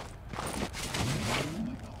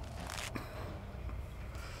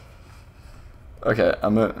 Okay,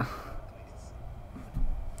 I'm gonna...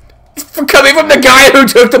 Coming from the guy who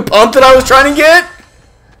took the pump that I was trying to get?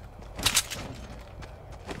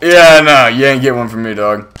 Yeah, no, you ain't get one from me,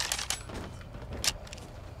 dog.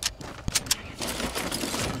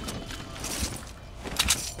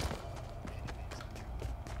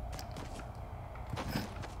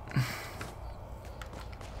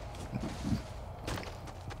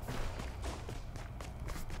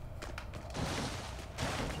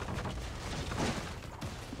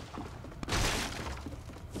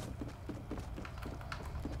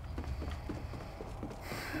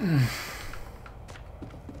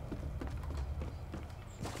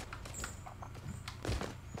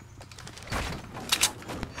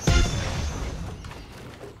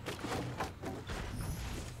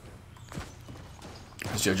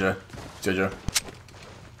 It's JoJo. JoJo.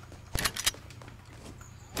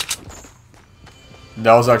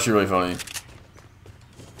 That was actually really funny.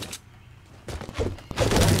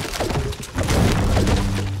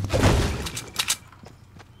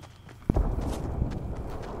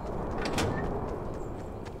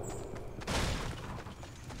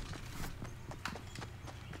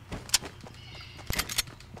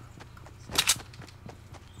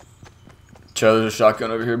 Chad, there's a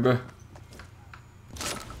shotgun over here, bro.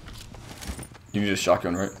 You need a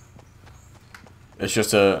shotgun, right? It's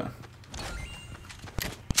just a...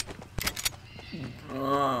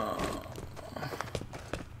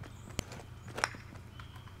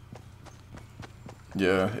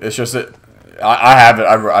 yeah, it's just that... I have it.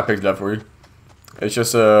 I picked it up for you. It's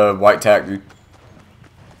just a white tack, dude.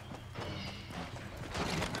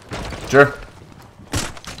 Sure.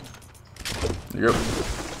 There you go.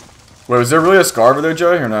 Wait, was there really a scar over there,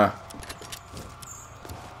 Joey, or not?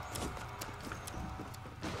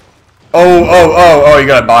 Oh, you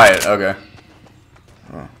gotta buy it. Okay.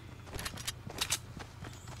 Oh.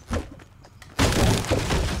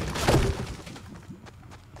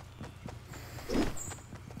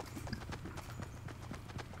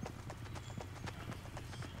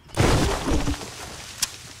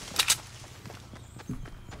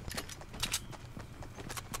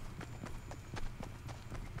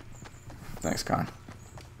 Thanks, Con.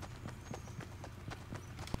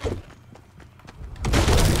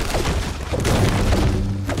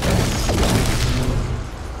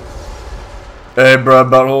 Hey, bro,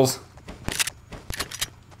 buttholes.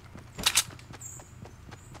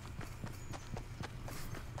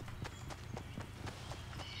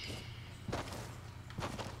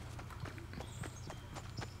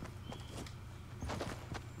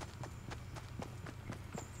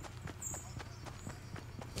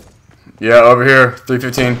 Yeah, over here,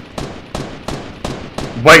 315.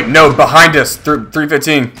 Wait, no, behind us,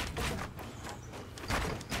 315.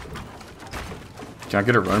 Can I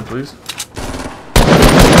get a run, please?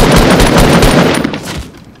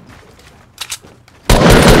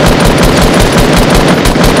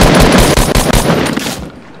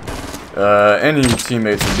 Any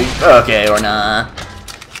teammates would be okay or nah.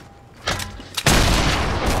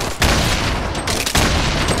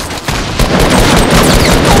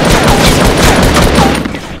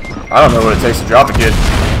 I don't know what it takes to drop a kid.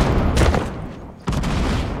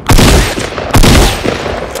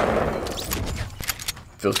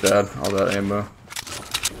 Feels bad, all that ammo.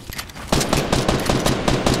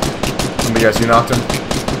 Let me guess, you knocked him?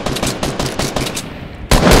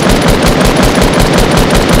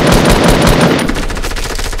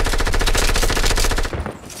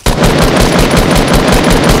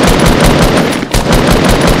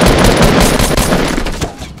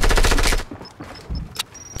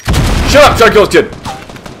 Shut up! Try to kill this kid!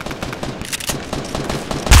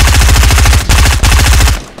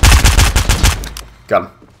 Got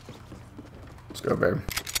him. Let's go, baby.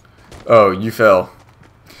 Oh, you fell.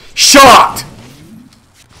 Shocked!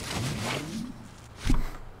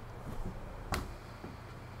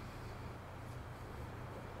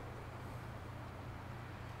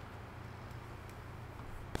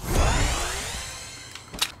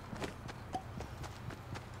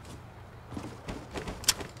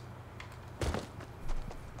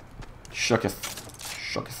 Shooketh.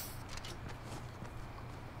 Shooketh.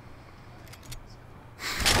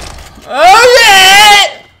 Oh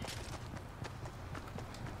yeah!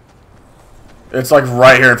 It's like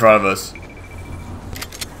right here in front of us.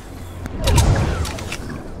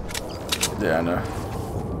 Yeah, I know.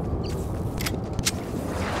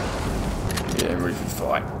 Yeah, I'm ready for the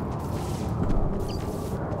fight.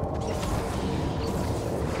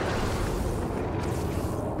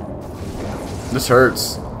 This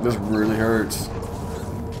hurts. This really hurts.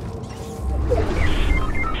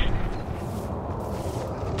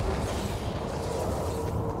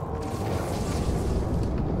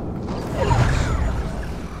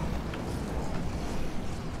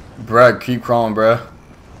 Brad, keep crawling, bruh.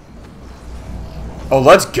 Oh,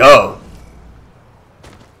 let's go.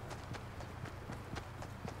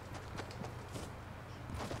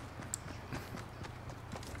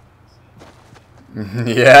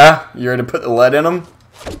 Yeah, you ready to put the lead in them?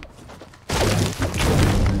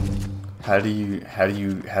 How do you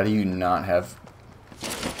not have...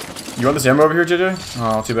 You want this ammo over here, JJ?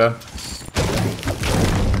 Oh, too bad.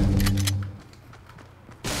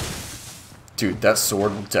 Dude, that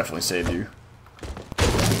sword will definitely save you.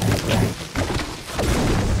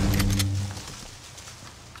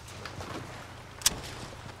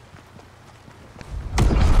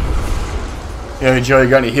 Hey Joe, you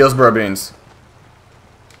got any heals, bro beans?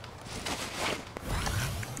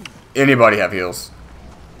 Anybody have heals?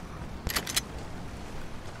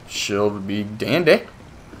 She'll be dandy.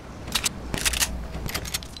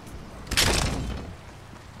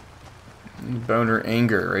 Boner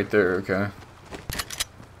anger right there, okay.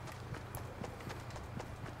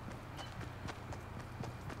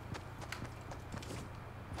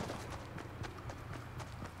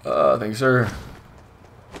 Thanks, sir.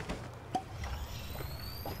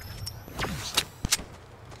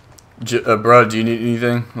 Bro, do you need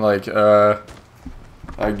anything? Like, I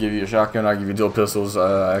can give you a shotgun, I can give you dual pistols,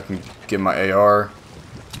 I can give my AR.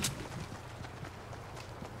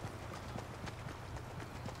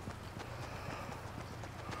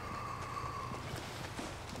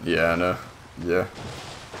 Yeah, I know. Yeah.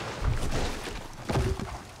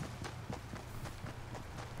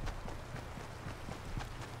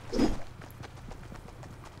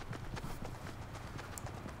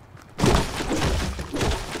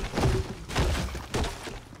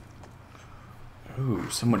 Ooh,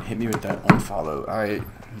 someone hit me with that unfollow. I'm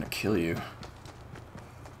gonna kill you.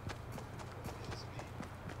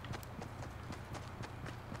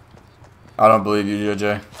 I don't believe you,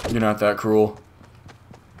 JJ. You're not that cruel.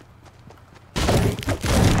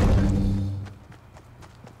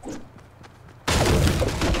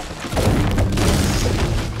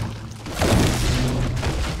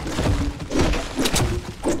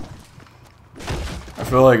 I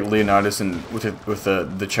feel like Leonidas and with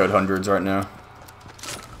the Chode hundreds right now.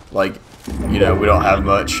 Like, you know, we don't have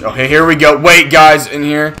much. Okay, here we go. Wait, guys, in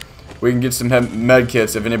here we can get some med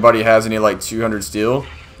kits if anybody has any like 200 steel.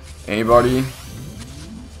 Anybody?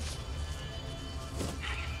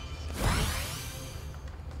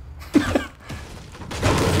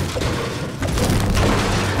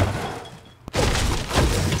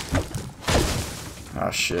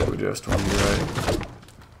 Ah, shit, we do have Storm, you're right.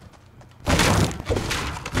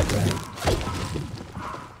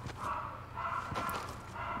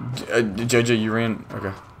 JJ, you ran?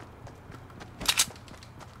 Okay.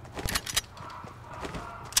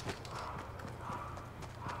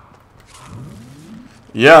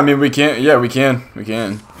 Yeah, I mean, we can. Yeah, we can. We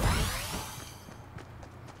can.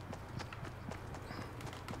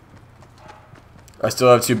 I still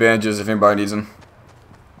have 2 bandages if anybody needs them.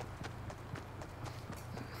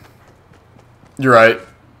 You're right.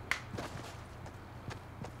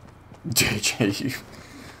 JJ, you.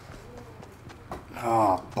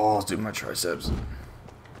 Oh, balls, dude, my triceps.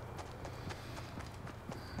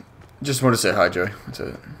 Just want to say hi, Joey. That's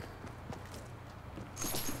it.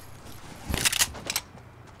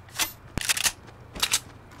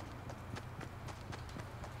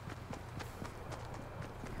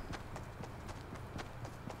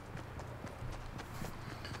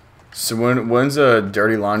 So when's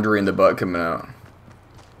Dirty Laundry in the Butt coming out?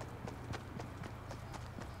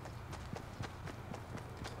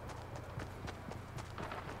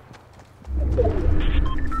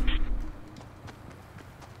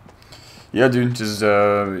 Yeah, dude, just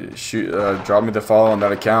drop me the follow on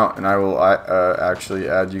that account, and I will actually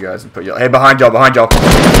add you guys and put y'all. Hey, behind y'all, Brad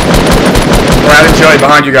and Joey,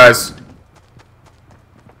 behind you guys.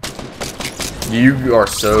 You are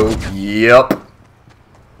so yep.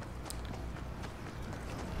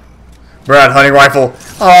 Brad, hunting rifle.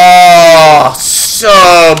 Oh,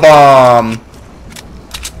 so bomb.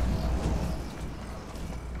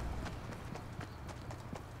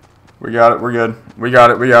 We got it. We're good. We got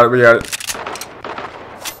it. We got it. We got it.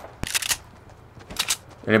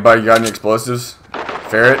 Anybody got any explosives?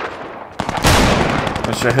 Ferret?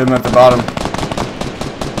 I should hit him at the bottom.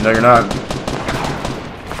 No, you're not.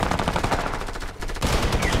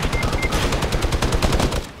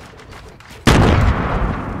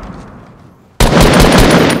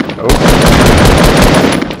 Oh.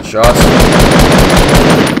 Shots.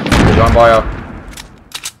 John Bio.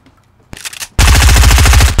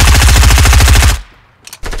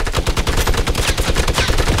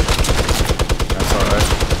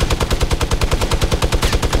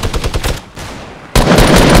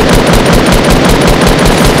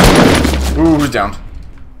 Ooh, who's down?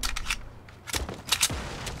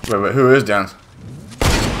 Wait, who is down?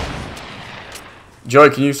 Joey,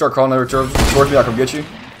 can you start calling over towards me? I'll come get you.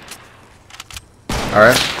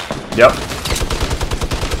 Alright. Yep.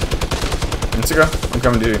 Let's go. I'm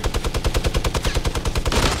coming to you.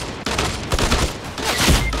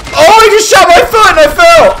 Oh, he just shot my foot and I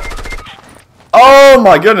fell! Oh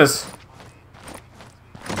my goodness.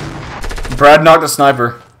 Brad knocked a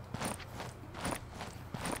sniper.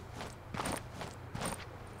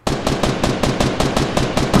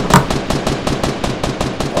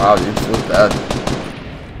 Wow, dude, feels bad.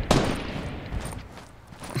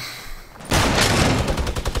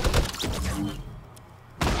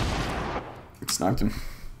 sniped him.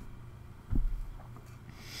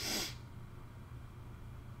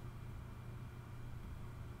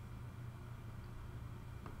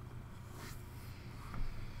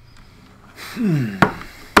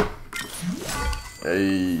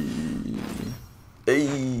 Hey.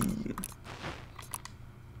 Hey.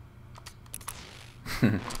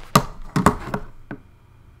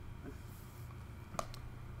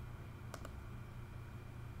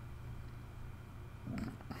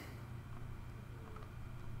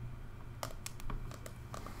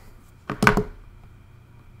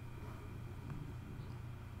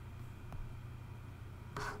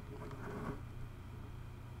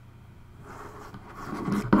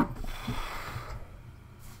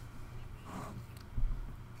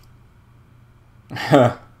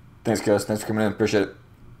 Thanks, guys. Thanks for coming in. Appreciate it.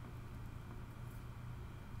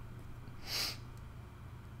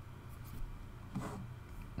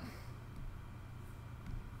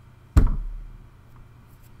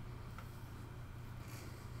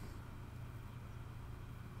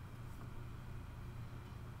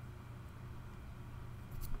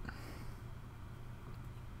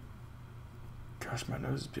 Gosh, my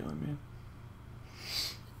nose is peeling me.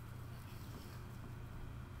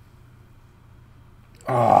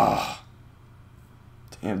 Ah,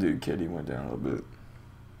 damn, dude, Kitty went down a little bit.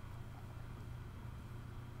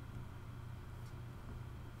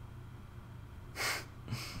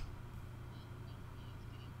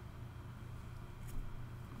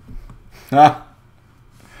 Ah.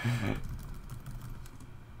 Oh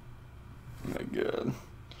my god.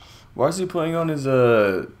 Why is he playing on his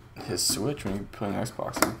Switch when he's playing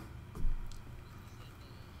Xbox?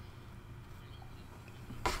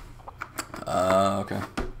 Okay.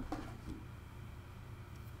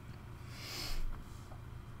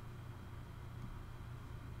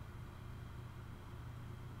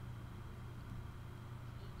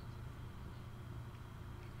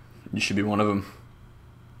 You should be one of them.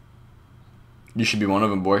 You should be one of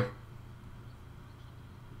them, boy.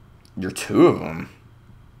 You're two of them.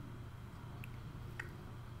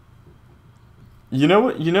 You know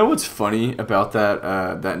what? You know what's funny about that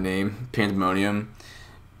that name, Pandemonium?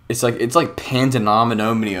 It's like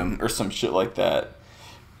Pandenomium or some shit like that.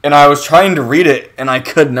 And I was trying to read it and I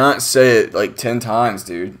could not say it like 10 times,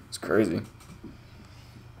 dude. It's crazy.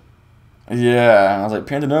 Yeah, I was like,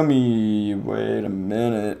 Pandenomi, wait a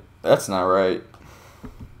minute. That's not right.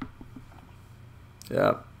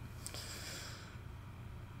 Yeah.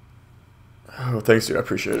 Oh, thanks, dude. I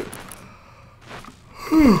appreciate it.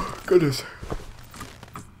 Goodness.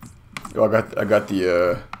 Oh, I got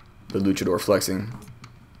the luchador flexing.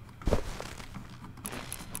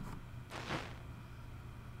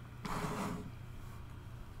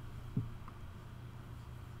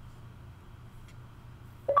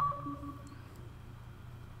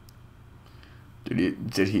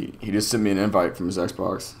 Dude, he just sent me an invite from his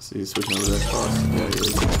Xbox. So he's switching over to Xbox. Yeah, he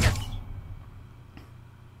is.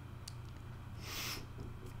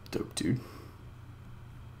 Dope, dude.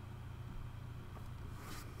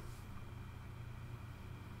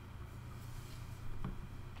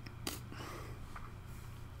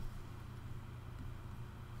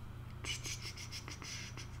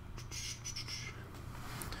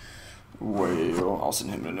 Well, I'll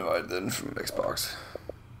send him an invite then from Xbox.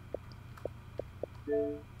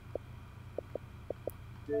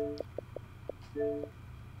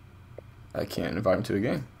 I can't invite him to a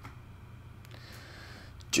game.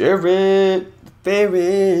 Jared, the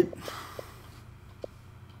ferret.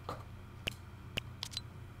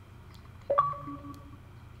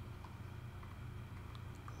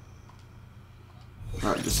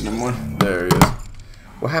 Alright, just another one. There he is.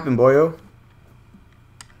 What happened, boyo?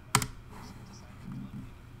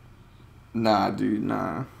 Nah, dude,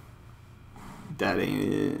 nah. That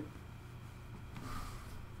ain't it.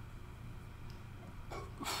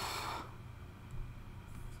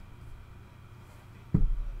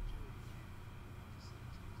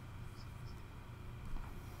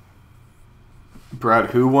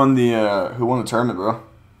 Brad, who won the tournament, bro?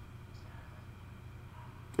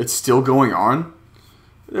 It's still going on?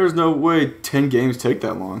 There's no way 10 games take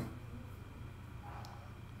that long.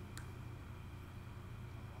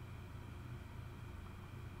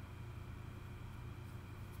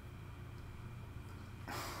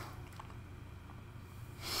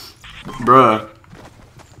 Bruh.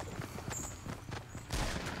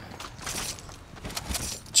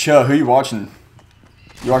 Chuh, who you watching?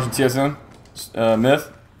 You watching TSM? Myth?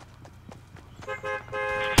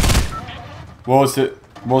 What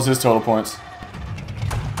was his total points?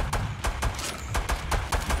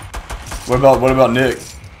 What about Nick?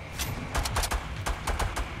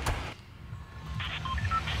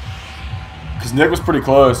 Because Nick was pretty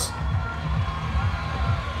close.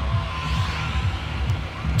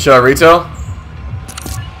 Should I retail?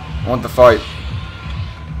 I want the fight.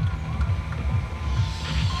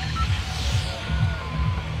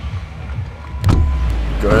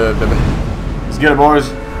 Go ahead, baby. Let's get it, boys.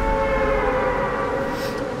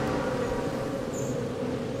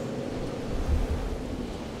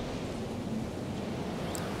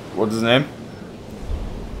 What's his name?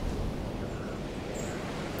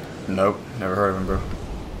 Nope, never heard of him, bro.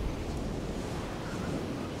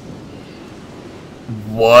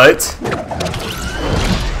 What?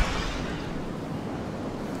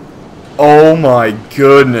 Oh my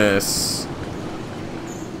goodness.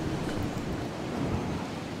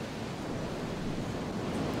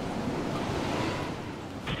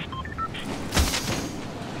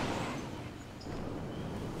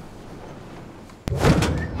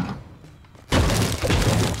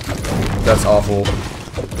 That's awful.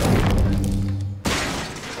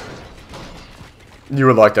 You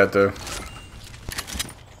would like that though.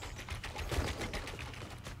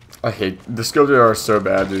 I hate the skills are so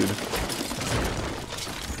bad, dude.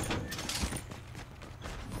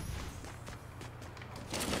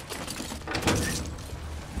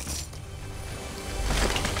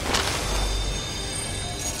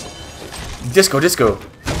 Disco, disco.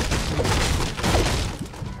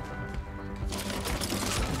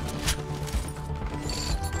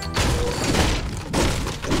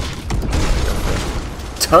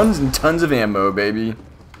 Tons and tons of ammo, baby.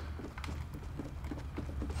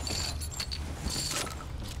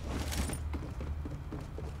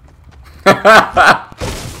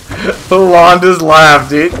 Londa's laugh,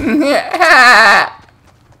 dude.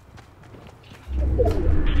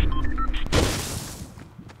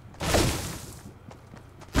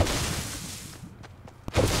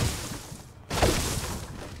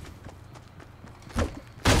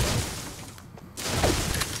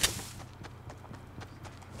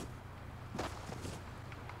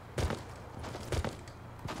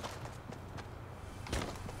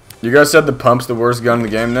 You guys said the pump's the worst gun in the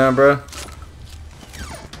game now, bro?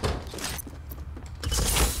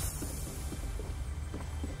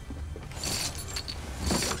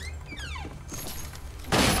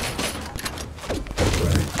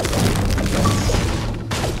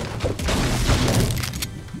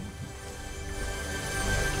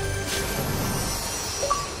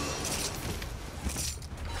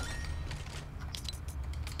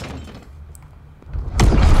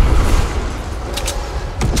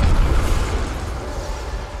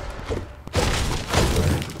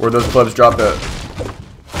 Where'd those plebs drop at?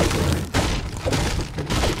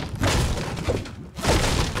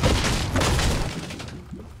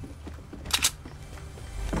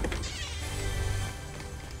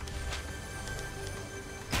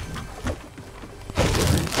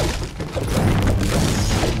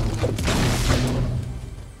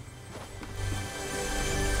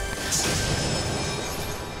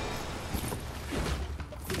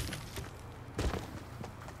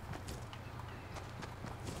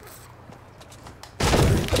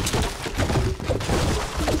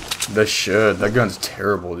 They should. That gun's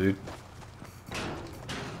terrible, dude.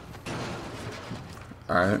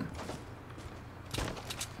 Alright.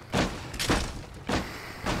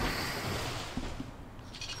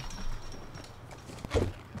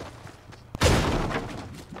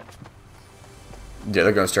 Yeah,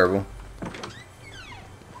 that gun's terrible.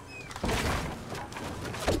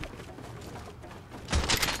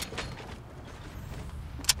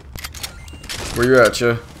 Where you at,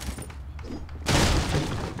 ya?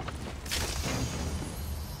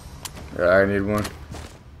 Yeah, I need one.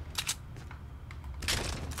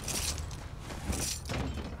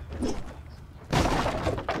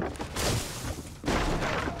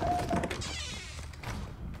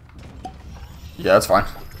 Yeah, that's fine.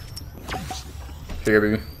 Here you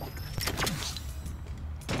go, baby.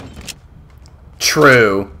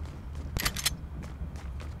 True.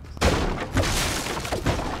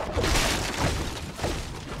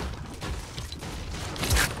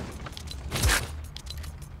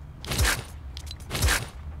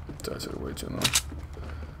 That took way too long.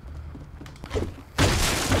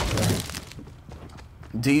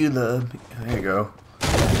 Do you love me? There you go.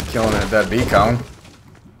 Killing it at that beacon.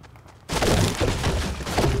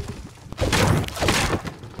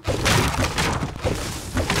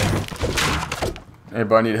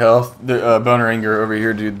 Anybody need health? The Boner Anger over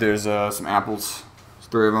here, dude. There's some apples. There's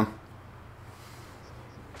 3 of them.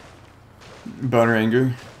 Boner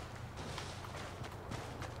Anger.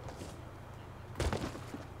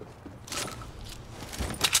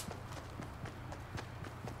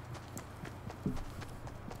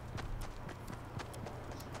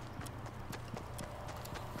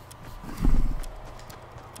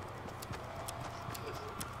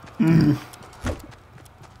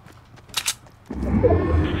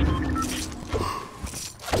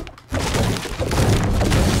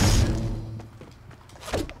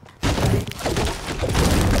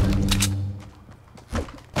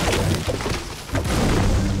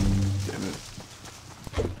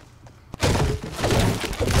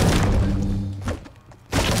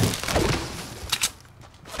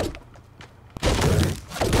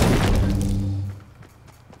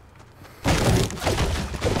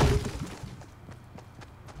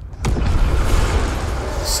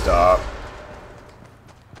 Stop.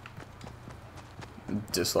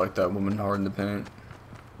 Dislike that woman hard in the paint.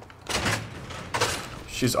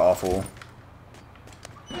 She's awful.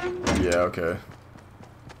 Yeah, okay.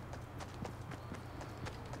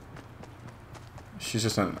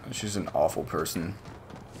 She's an awful person.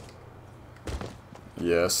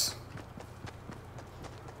 Yes.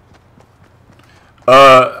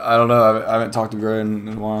 I don't know. I haven't talked to Gray in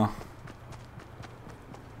a while.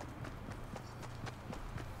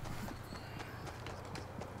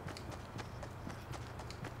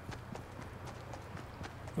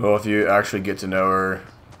 Well, if you actually get to know her.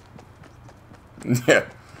 Yeah.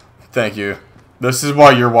 Thank you. This is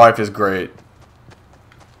why your wife is great.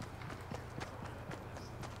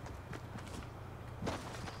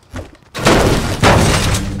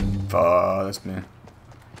 That's me.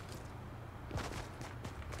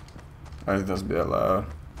 I think that's a bit loud.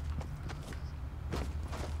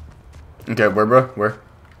 Okay, where, bro? Where?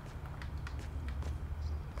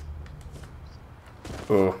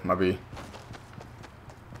 Oh, might be.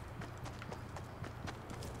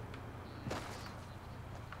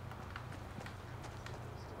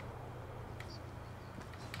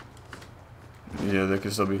 Yeah, they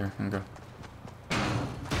could still be here. Okay.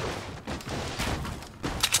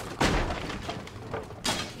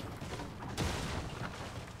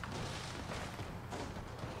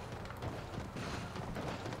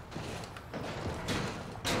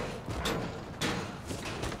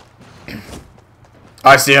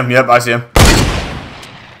 I see him. Yep, I see him.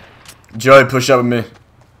 Joey, push up with me.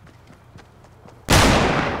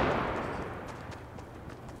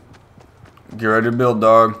 Get ready to build,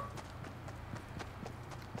 dog.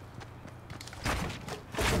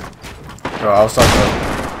 Oh, I was talking about.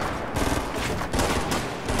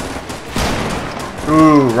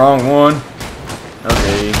 Ooh, wrong one.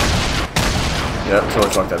 Okay. Yep, totally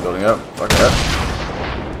fucked that building up. Fuck that.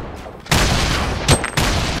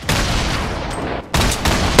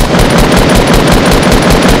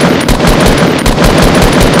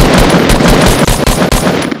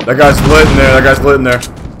 That guy's lit in there. That guy's lit in there.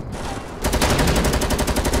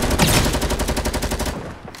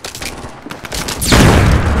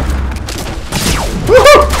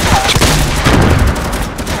 Woohoo!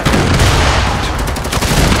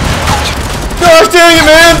 Gosh dang it,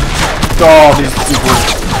 man! Oh, these people.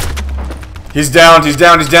 He's downed. He's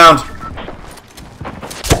downed. He's downed.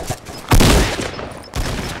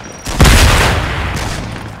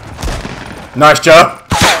 Nice job.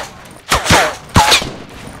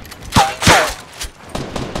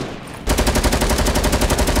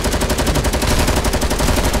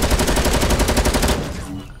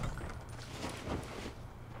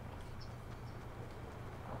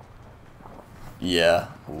 Yeah,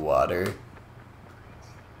 water.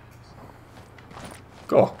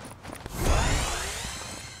 Cool.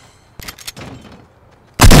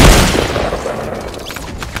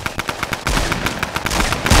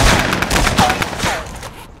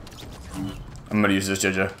 I'm gonna use this,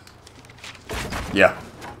 JJ. Yeah.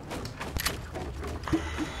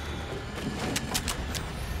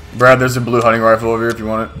 Brad, there's a blue hunting rifle over here if you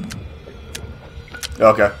want it.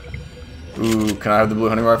 Okay. Ooh, can I have the blue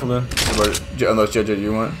hunting rifle then? Unless JJ,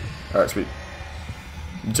 you want it? Alright, sweet.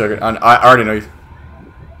 You took it. I already know you.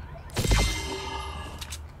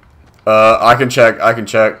 I can check. I can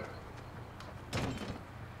check.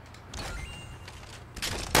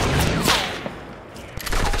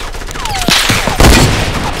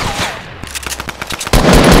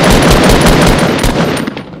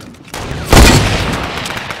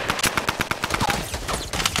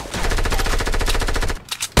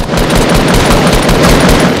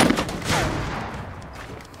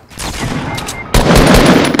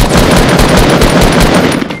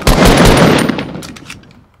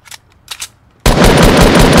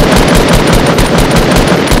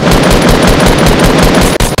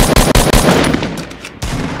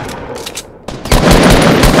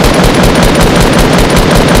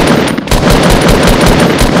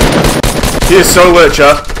 He is so lit,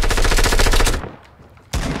 Chuck.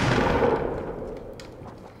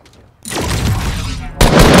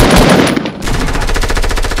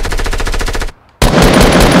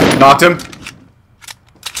 Knocked him.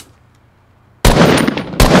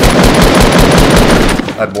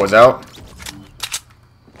 That boy's out.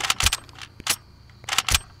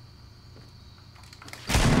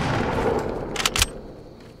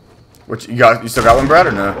 What you got? You still got one, Brad,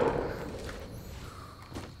 or no?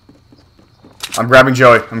 I'm grabbing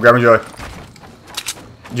Joey.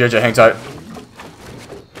 JJ, hang tight.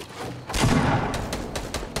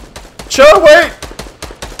 Joe, wait!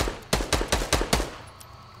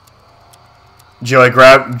 Joey,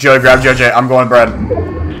 grab JJ. I'm going, Brad.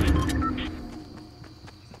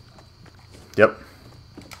 Yep.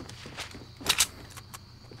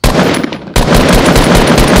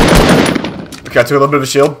 Okay, I took a little bit of a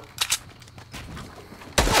shield.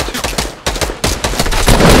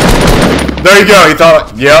 There you go. He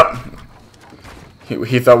thought. Yep.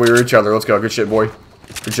 He thought we were each other. Let's go. Good shit, boy.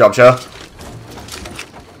 Good job, Chow.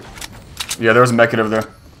 Yeah, there was a mech over there.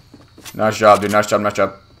 Nice job, dude. Nice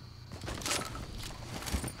job.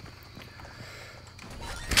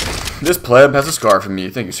 This pleb has a scar for me.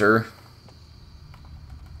 Thank you, sir.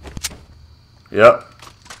 Yep.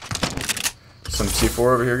 Some C4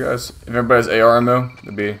 over here, guys. If everybody has AR ammo,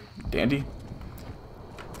 that'd be dandy.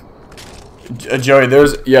 Joey,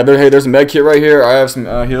 there's a med kit right here. I have some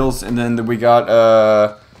heals, and then we got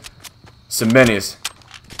some minis.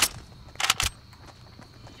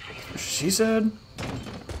 She said.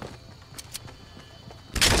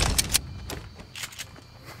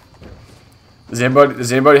 Does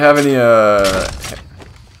anybody have any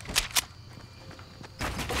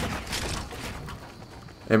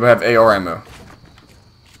anybody have AR ammo?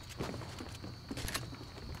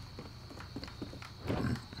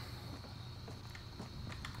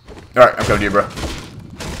 Alright, I'm coming to you, bro.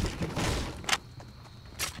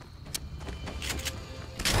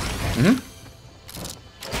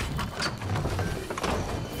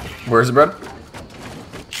 Where's the bread?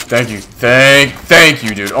 Thank you. Thank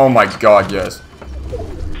you, dude. Oh my god, yes.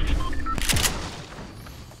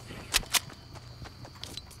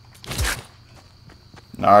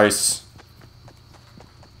 Nice.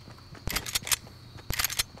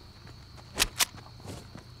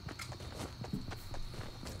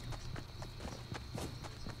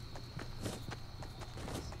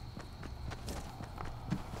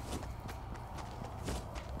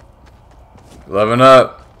 Level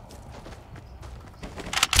up.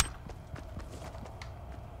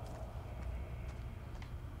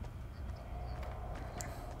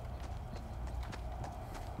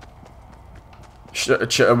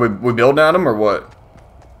 We building at him or what?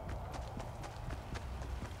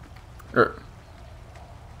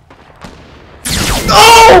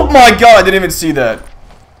 Oh my god! I didn't even see that.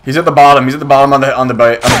 He's at the bottom. He's at the bottom on the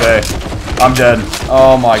bay. I'm dead.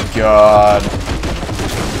 Oh my god.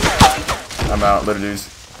 I'm out, little dudes.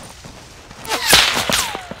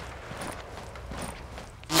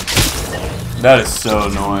 That is so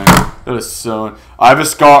annoying. That is so. I have a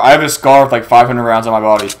scar with like 500 rounds on my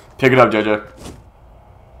body. Pick it up, JJ.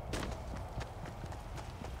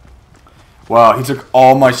 Wow, he took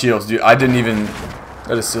all my shields, dude. I didn't even.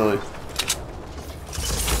 That is silly.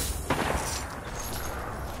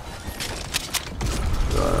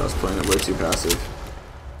 I was playing it way too passive.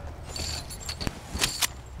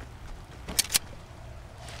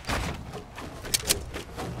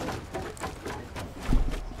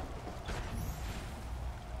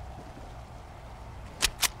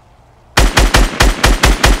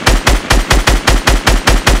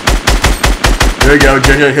 There you go,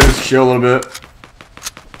 JJ hit his shield a little bit.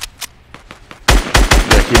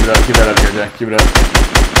 Yeah, keep that up, JJ. Keep it up.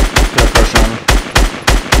 Put that pressure on him.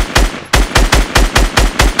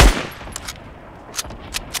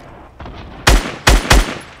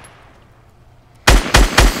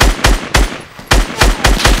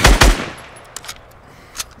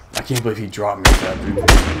 I can't believe he dropped me with that, dude.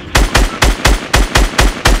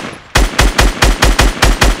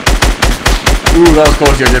 Ooh, that was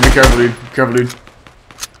close, JJ. Be careful, dude. Be careful, dude.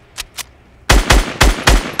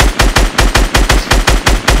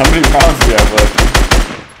 How many rounds do you have left?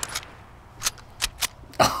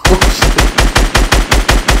 Oh,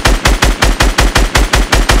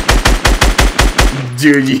 shit.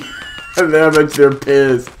 Dude, I bet they're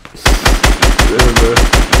pissed.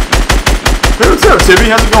 Hey, what's up, Tibby?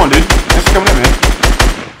 How's it going, dude? Thanks for coming in, man.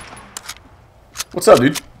 What's up,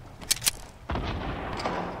 dude?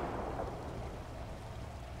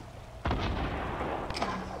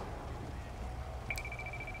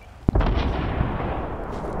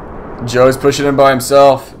 Joe's pushing him by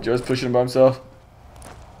himself.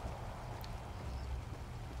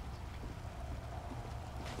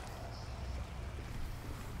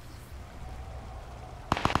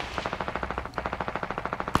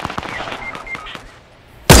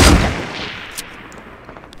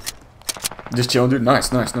 just chilling, dude.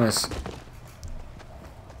 Nice, nice, nice.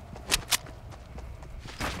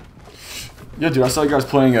 Yeah, dude, I saw you guys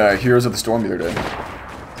playing Heroes of the Storm the other day.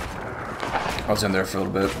 I was in there for a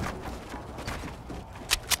little bit.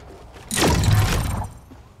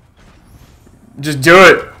 Just do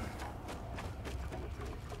it!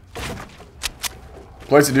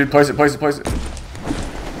 Place it, dude. Place it, place it, place it.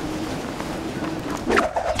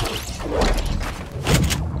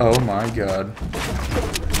 Oh my god.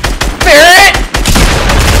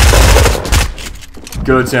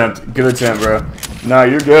 Good attempt. Good attempt, bro. Nah,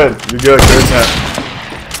 you're good. You're good. Good attempt.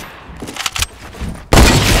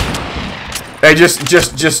 Hey,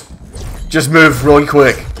 just move really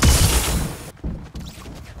quick.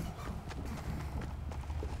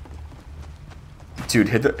 Dude,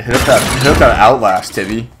 hit up that Outlast,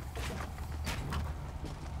 Tibby.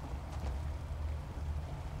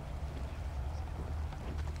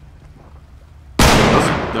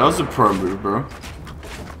 That was a pro move, bro.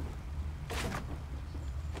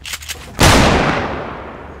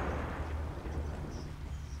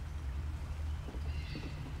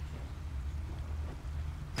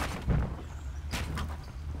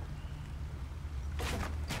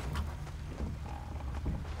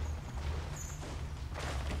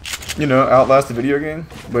 You know, Outlast the video game?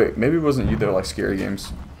 Wait, maybe it wasn't you that like scary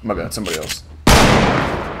games. My bad, somebody else.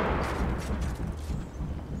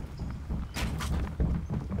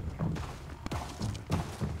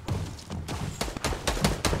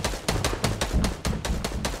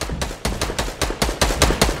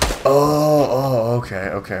 Oh, okay,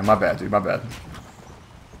 okay. My bad, dude, my bad.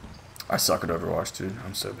 I suck at Overwatch, dude.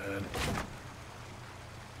 I'm so bad.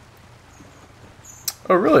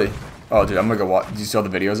 Oh, really? Oh, dude, I'm gonna go watch. Did you see all the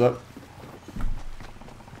videos up?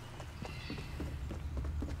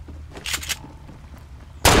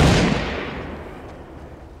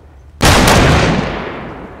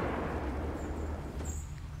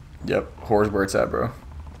 Yep, horror's where it's at, bro.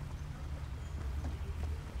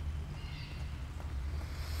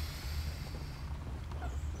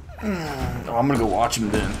 Oh, I'm gonna go watch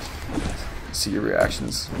him then. See your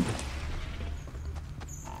reactions.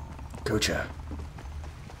 Go chat.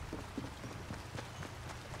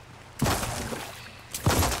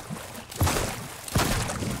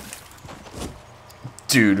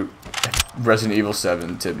 Dude, Resident Evil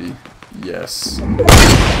 7, Tibby. Yes.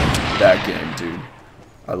 That game, dude.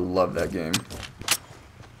 I love that game.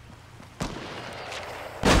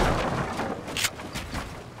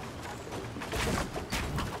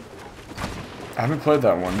 I haven't played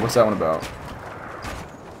that one. What's that one about?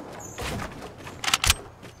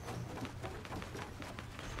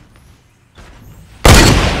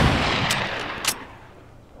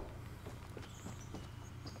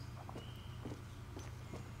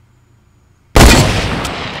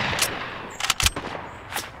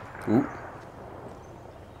 Ooh.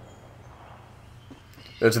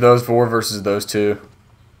 It's those 4 versus those 2.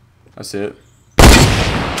 That's it.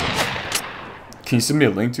 Can you send me a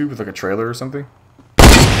link to with like a trailer or something?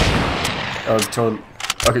 Oh, totally.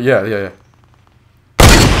 Okay, yeah.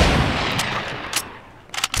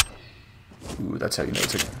 Ooh, that's how you know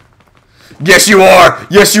it's a... Yes, you are!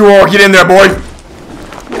 Yes, you are! Get in there, boy!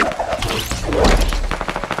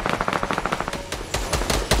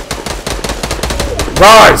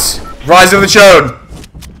 Rise! Rise of the Chode!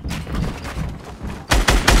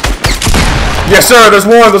 Yes, sir! There's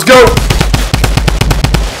one! Let's go!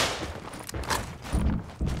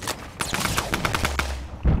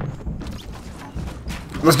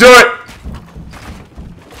 Let's do it!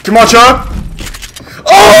 Come on, Sean!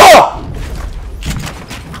 Oh!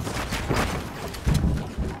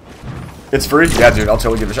 It's free? Yeah, dude, I'll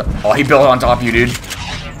totally give it a shot. Oh, he built it on top of you, dude.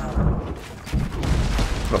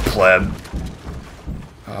 What a pleb.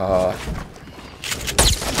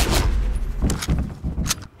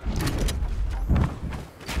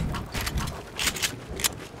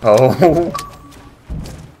 Oh.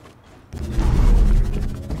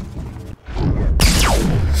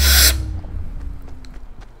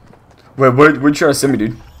 Wait, what you trying to send me,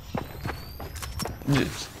 dude?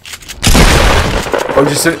 Oh,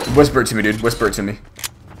 just send, whisper it to me, dude. Whisper it to me.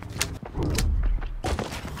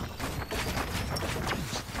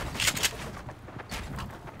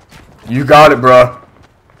 You got it, bro.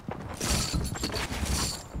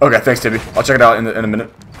 Okay, thanks, Tibby. I'll check it out in a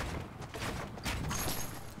minute.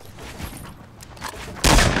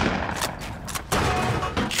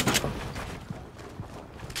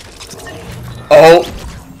 Oh.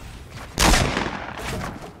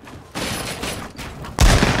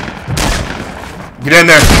 Get in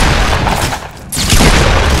there.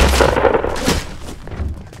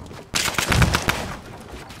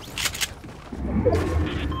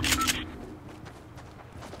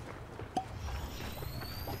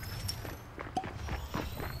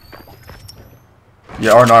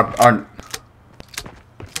 Yeah, or not. Aren't.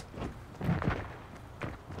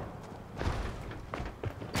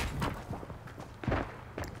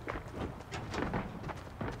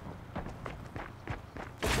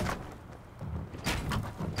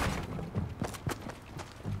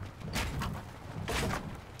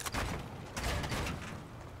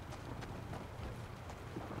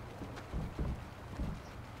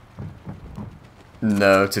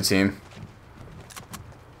 No, it's a team.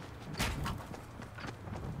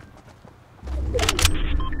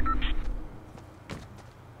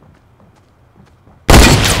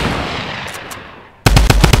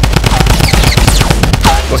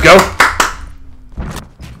 Let's go.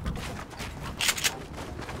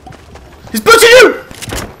 He's pushing you.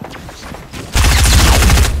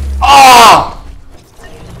 Ah!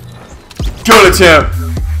 Good attempt.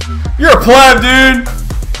 You're a pleb, dude.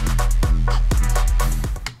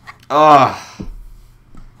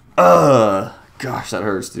 Gosh, that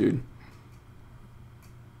hurts, dude.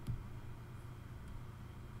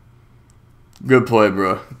 Good play,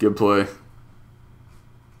 bro. Good play.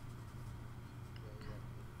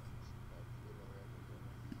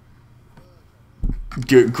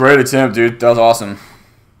 Good, great attempt, dude. That was awesome.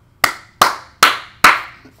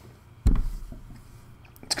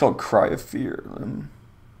 It's called Cry of Fear.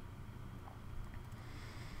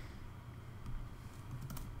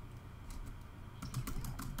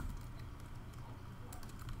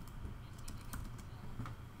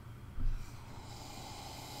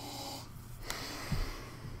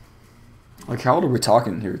 Like, how old are we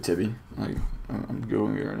talking here, Tibby? Like, I'm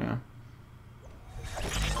going there now.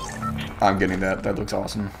 I'm getting that. That looks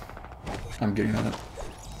awesome. I'm getting that.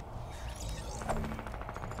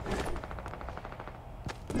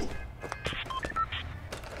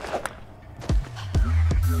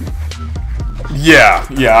 Yeah,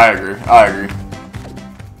 I agree. I agree.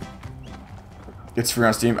 It's free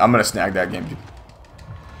on Steam. I'm gonna snag that game, dude.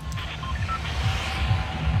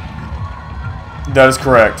 That is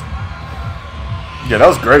correct. Yeah, that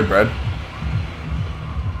was great, Brad.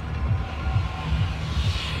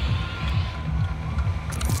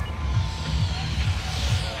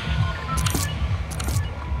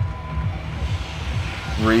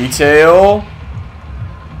 Retail.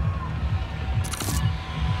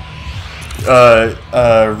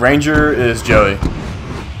 Ranger is Joey.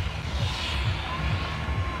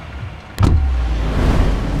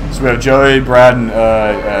 So we have Joey, Brad,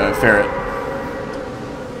 and Ferret.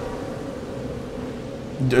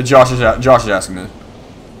 Josh is asking me.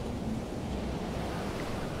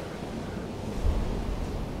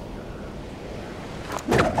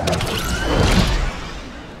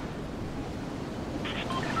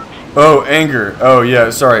 Oh, anger. Oh, yeah,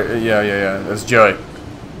 sorry. Yeah. That's Joey.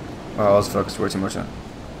 Wow, I was focused way too much on.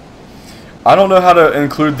 I don't know how to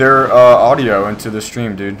include their audio into the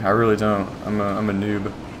stream, dude. I really don't. I'm a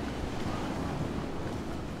noob.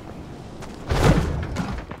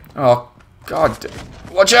 Oh, God.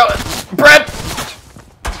 Watch out! Brad!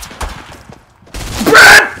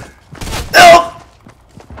 Brad! Help!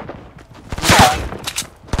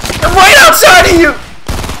 I'm right outside of you!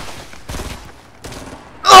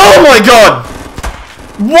 Oh my God!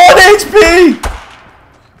 1 HP!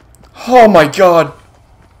 Oh my God!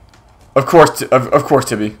 Of course,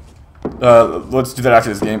 Tibby. Let's do that after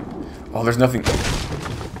this game. Oh, there's nothing.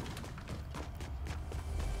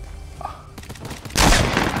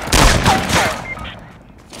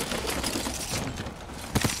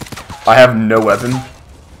 I have no weapon.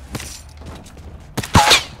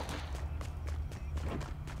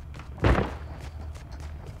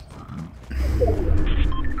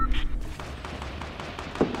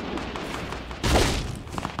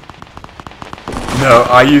 No,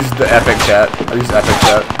 I used the epic chat. I used epic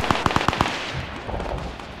chat.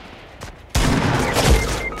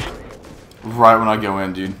 Right when I go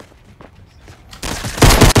in, dude.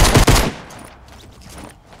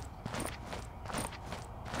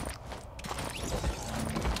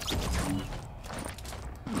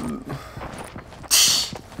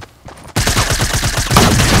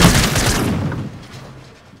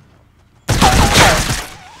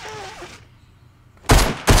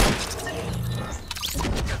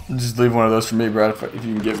 Just leave one of those for me, Brad, if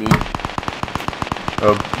you can get me.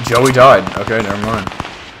 Oh, Joey died. Okay, never mind.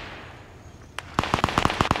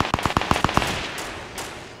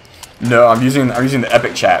 No, I'm using the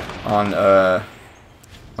epic chat on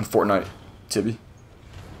Fortnite, Tibby.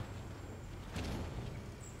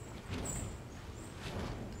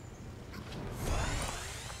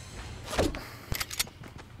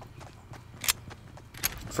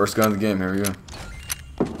 First gun of the game. Here we go.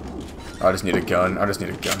 I just need a gun. I just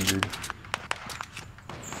need a gun, dude.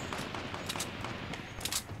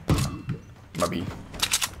 Might be.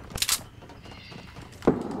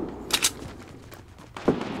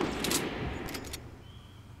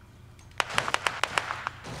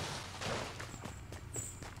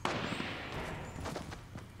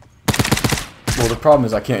 Well, the problem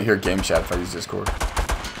is I can't hear game chat if I use Discord.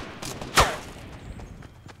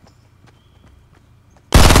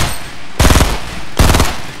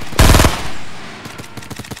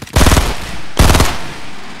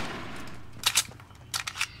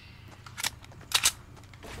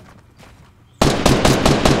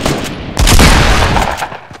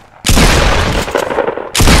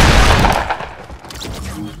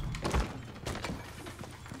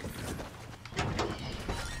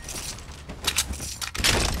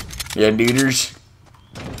 Yeah, duders.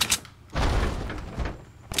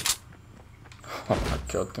 Oh my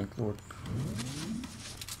god, thank Lord.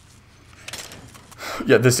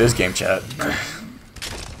 Yeah, this is game chat.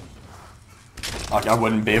 Like, I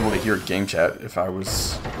wouldn't be able to hear game chat if I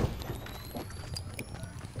was...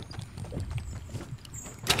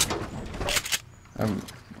 I'm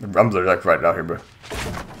literally like right out here, bro.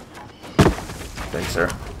 Thanks, sir.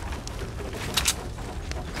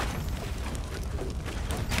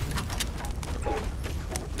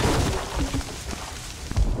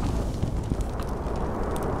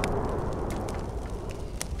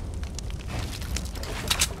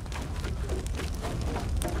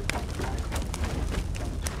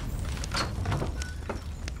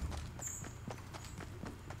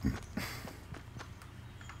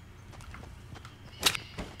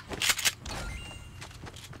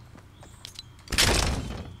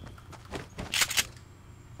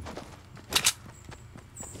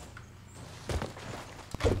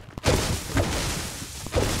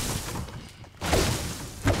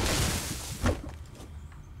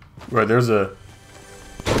 Right, there's a...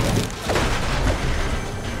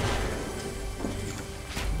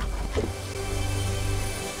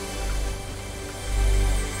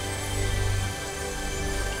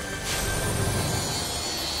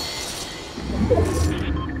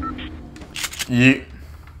 Yeet.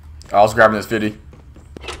 I was grabbing this 50.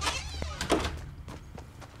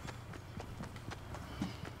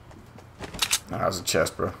 That was a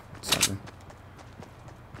chest, bro. Something.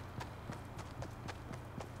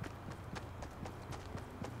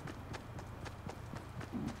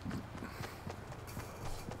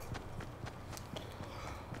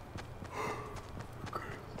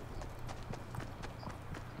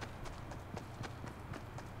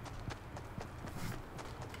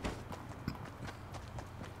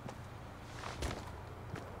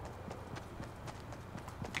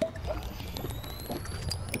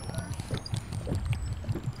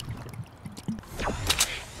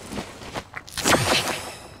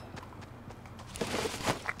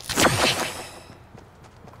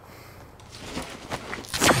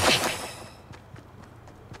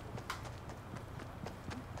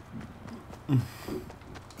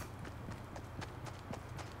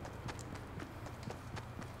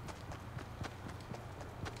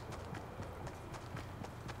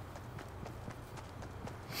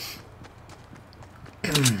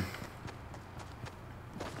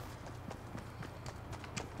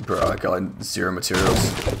 Bro, I got like 0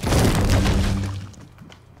 materials.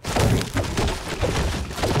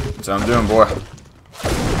 That's what I'm doing, boy.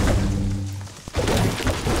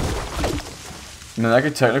 And then I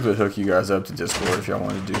could technically hook you guys up to Discord if y'all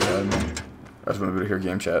want to do that. I mean, I just want to be able to hear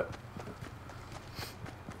game chat.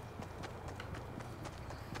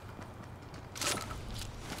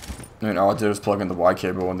 I mean, all I did was plug in the Y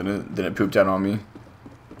cable and then it pooped out on me.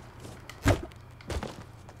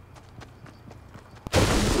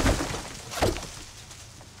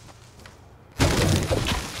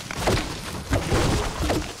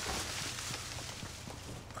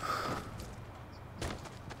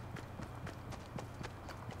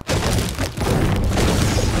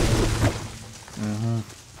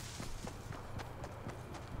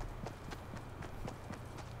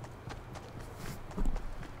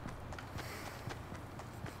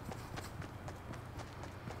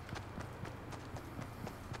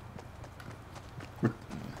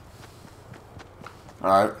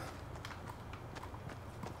 Alright.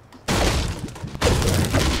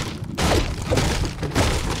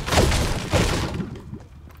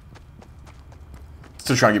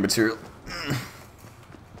 Still trying to get material.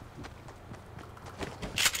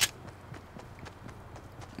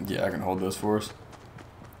 Yeah, I can hold those for us.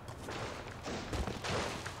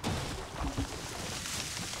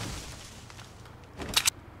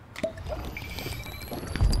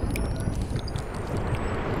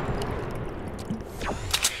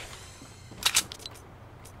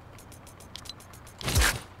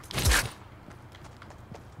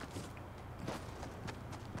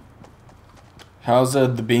 How's the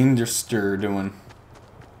Beanster doing?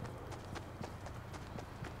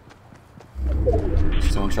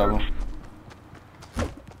 Still in trouble?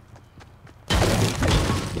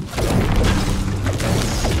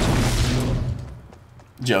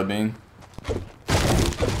 Jelly bean.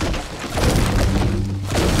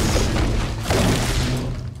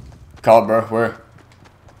 Call it, bro. Where?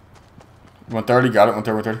 130. Got it.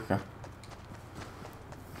 130. 130. Okay.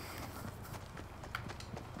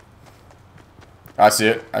 I see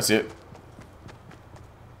it. I see it.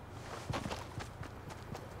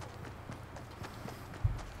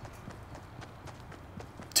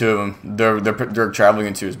 Two of them. They're traveling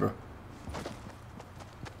in twos, bro.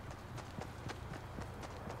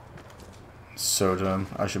 So dumb.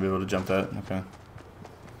 I should be able to jump that. Okay.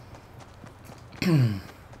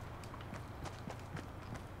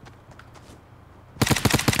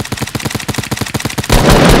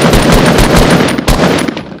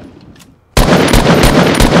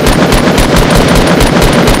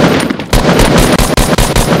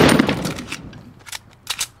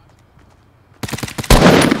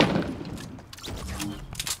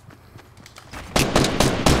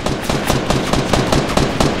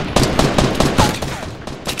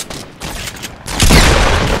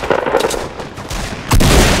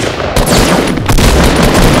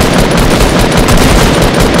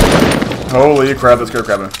 Holy crap, let's go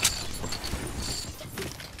crabbing.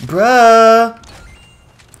 Bruh!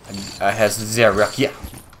 I has zero, yeah.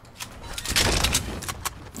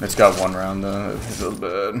 It's got one round though, it's a little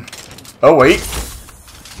bad. Oh, wait!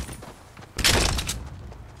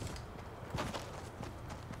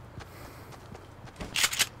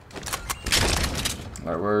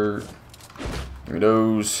 Alright, word. Give me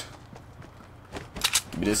those.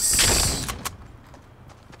 Give me this.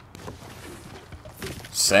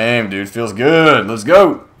 Same, dude. Feels good. Let's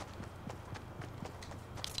go.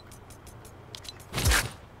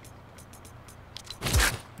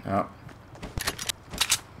 Oh.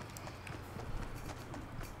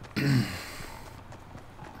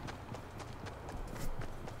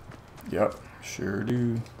 Yep. Sure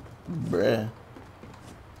do. Bruh.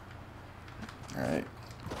 Alright.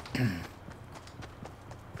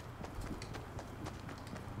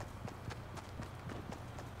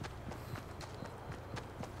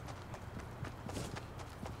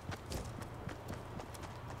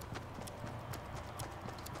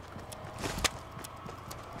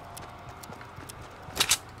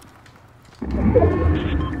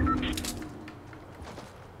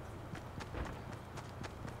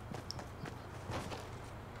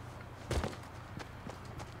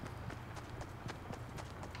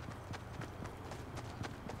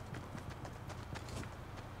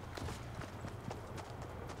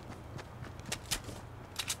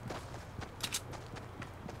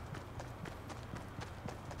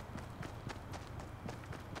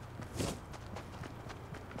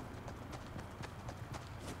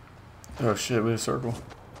 Oh shit, we have a circle.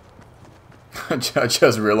 I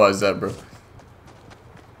just realized that, bro.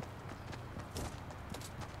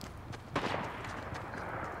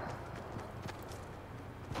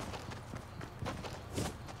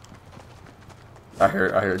 I hear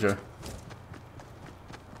it, Joe.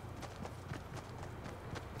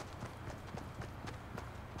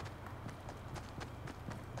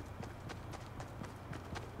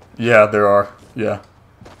 Yeah, there are. Yeah.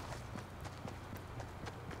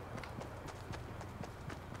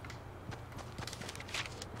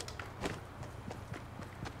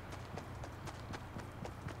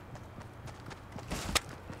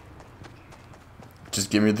 Just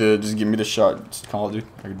give me the shot. Just call it, dude.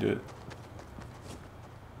 I can do it.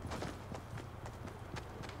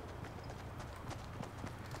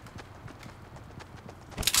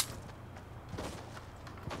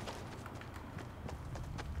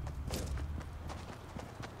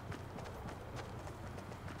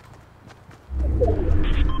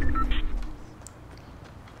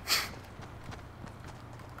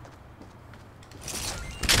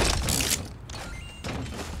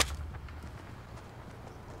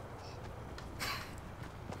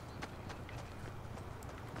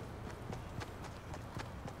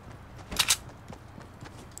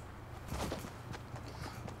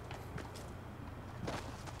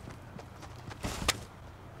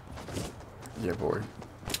 Yeah, boy.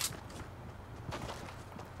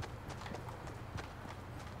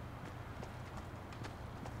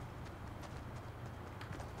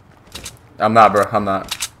 I'm not, bro. I'm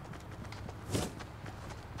not.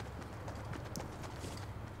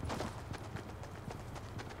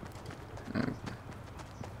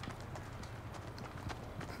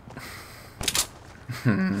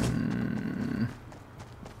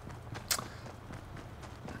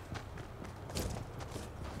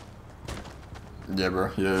 Yeah,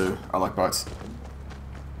 bro. Yeah, I like bots.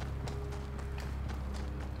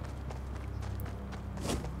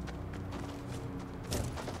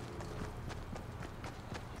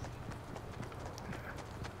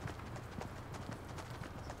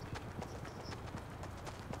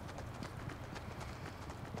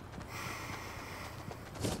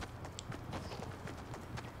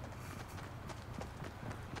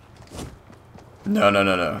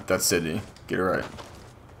 No. That's Sydney. Get it right.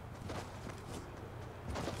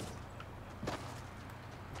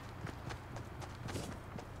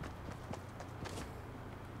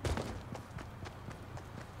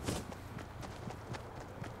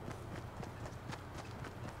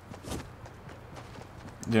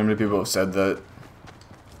 Do you know how many people have said that?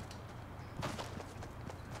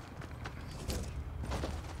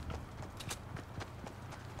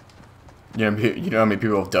 You know how many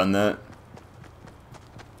people have done that?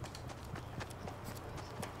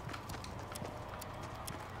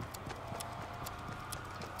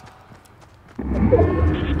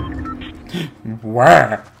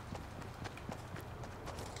 Wow.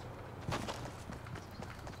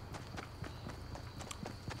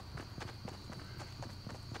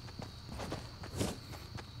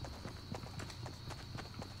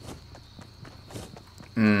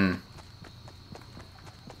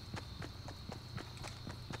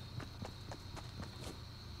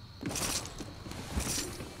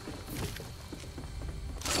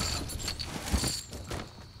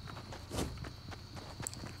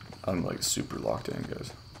 I'm like super locked in,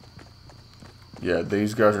 guys. Yeah,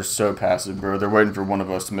 these guys are so passive, bro. They're waiting for one of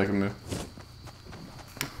us to make a move.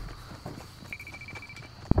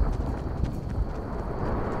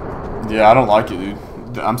 Yeah, I don't like it, dude.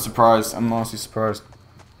 I'm surprised. I'm honestly surprised.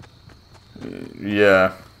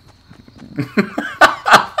 Yeah.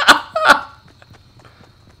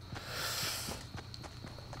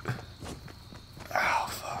 Oh,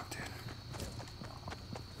 fuck, dude.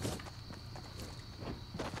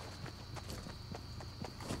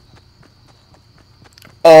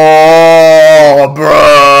 Oh, bro.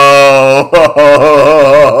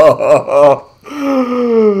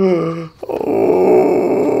 Oh,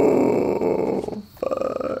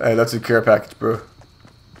 fuck. Hey, that's a care package, bro.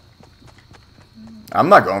 I'm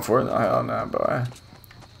not going for it. No, hell no, boy.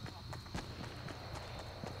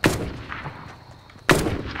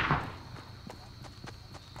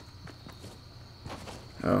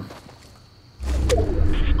 Oh.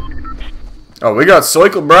 Oh, we got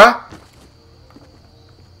cycle, bruh.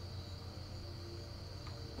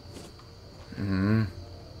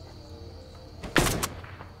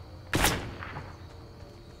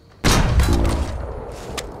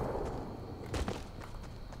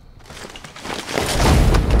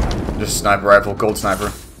 Just sniper rifle, gold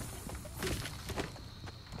sniper.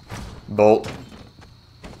 Bolt.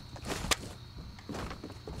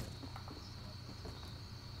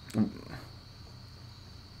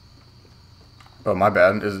 Oh, my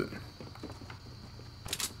bad. Is it?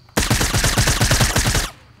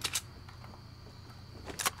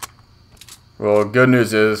 Well, good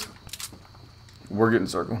news is we're getting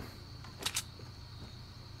circle.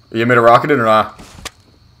 You made a rocket it or not?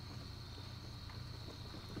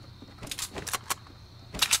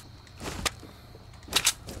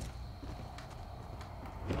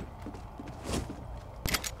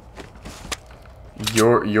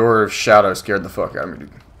 Your shadow scared the fuck out of me,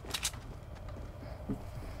 dude.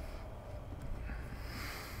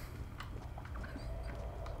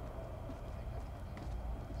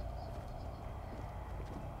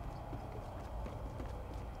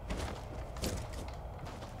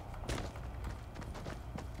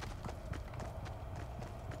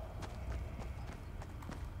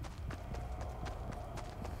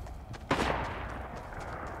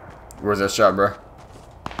 Where's that shot, bro?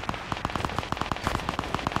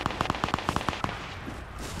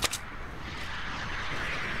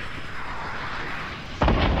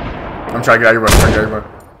 I'm trying to get out of your way. I'm trying to get out of your way.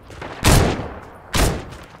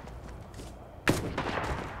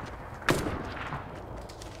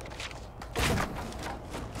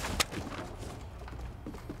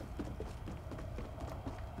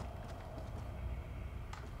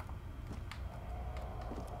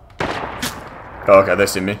 Oh, okay, they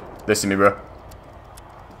see me. They see me, bro.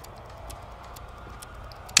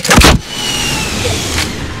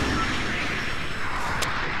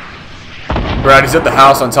 Brad, he's at the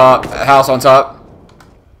house on top. House on top.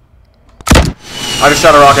 I just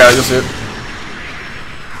shot a rocket out. You'll see it.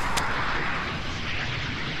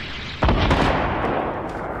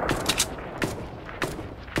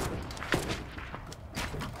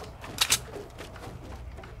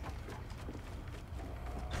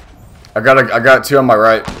 I got two on my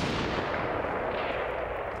right.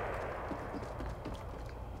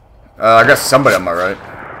 I got somebody on my right.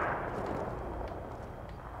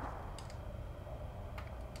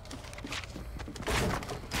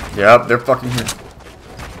 Yep, they're fucking here.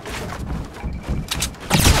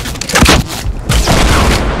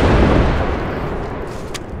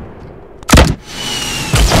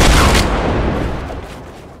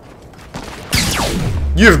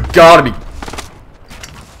 You've gotta be.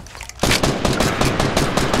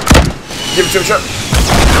 Give it to him, shot.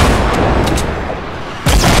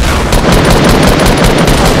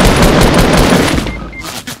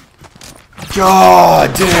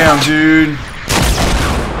 God damn, dude.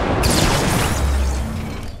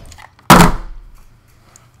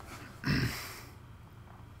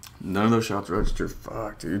 None of those shots registered.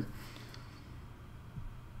 Fuck, dude.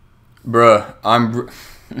 Bruh, I'm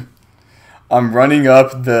running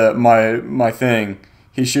up my thing.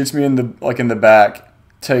 He shoots me in the back,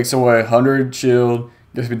 takes away 100 shield,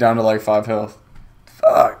 gets me down to like 5 health.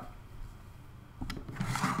 Fuck.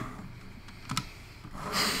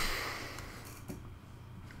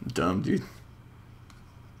 Dumb, dude.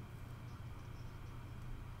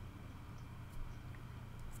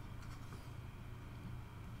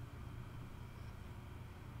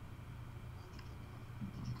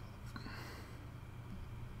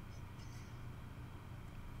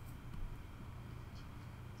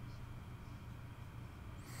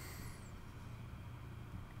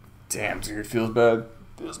 Damn, dude, feels bad.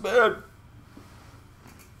 Feels bad.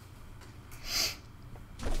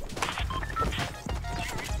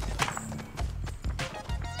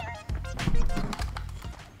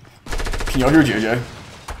 Can y'all hear JJ?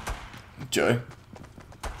 Jay?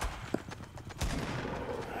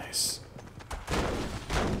 Nice.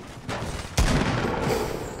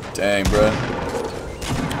 Dang, bro.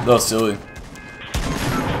 That was silly.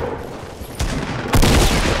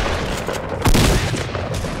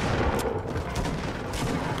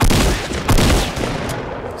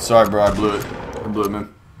 Sorry, bro, I blew it. I blew it,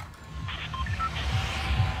 man.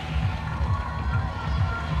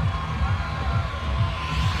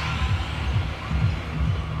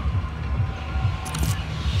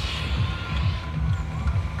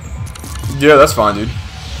 Yeah, that's fine, dude.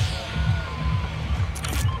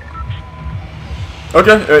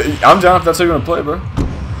 Okay, I'm down if that's how you want to play, bro.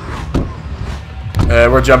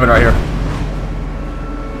 We're jumping right here.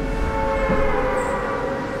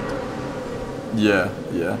 Yeah,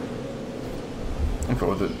 yeah. I'm cool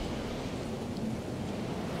with it.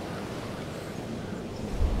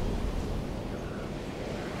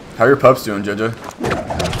 How your pups doing, JJ?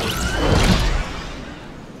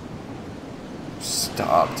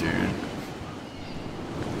 Stop, dude.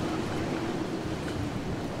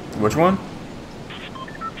 Which one?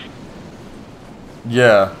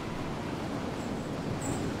 Yeah.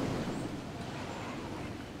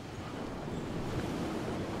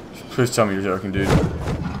 Please tell me you're joking, dude.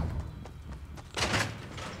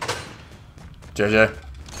 JJ.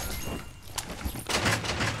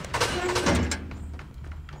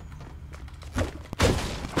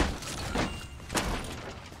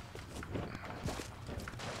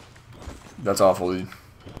 That's awful, dude.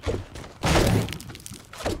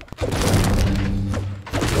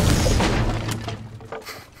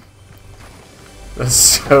 That's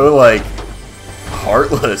so, like,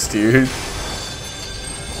 heartless, dude.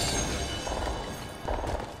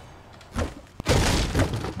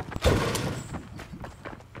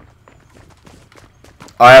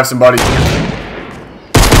 I have somebody.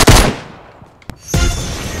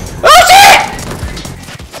 Oh shit!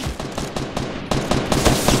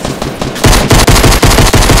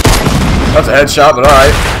 That's a headshot, but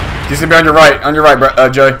alright. He's gonna be on your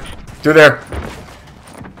right, Joey. Through there.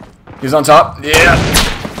 He's on top. Yeah.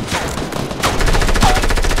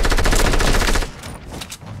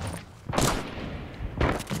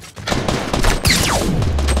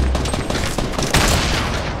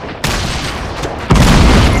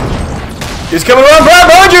 He's coming around, Brad,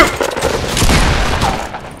 behind you!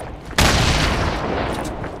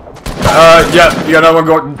 Yeah, you got another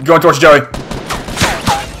one going towards Joey.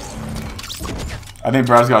 I think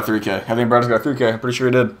Brad's got 3K. I'm pretty sure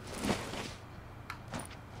he did.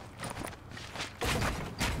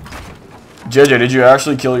 JJ, did you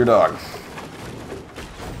actually kill your dog?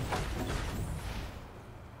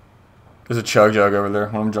 There's a chug jug over there.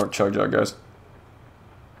 One of them chug jug, guys.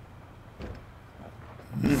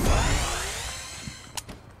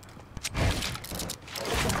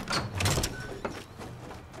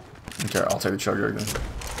 Okay, I'll take the chug jug then.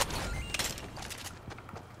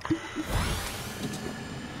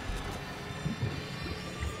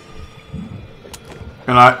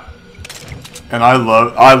 And I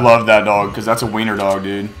love that dog because that's a wiener dog,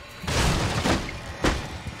 dude.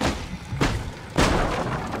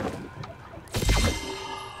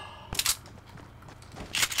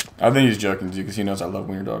 I think he's joking too, because he knows I love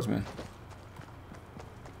wiener dogs, man.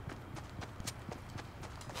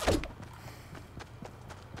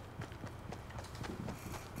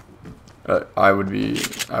 I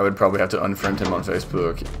would probably have to unfriend him on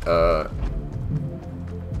Facebook.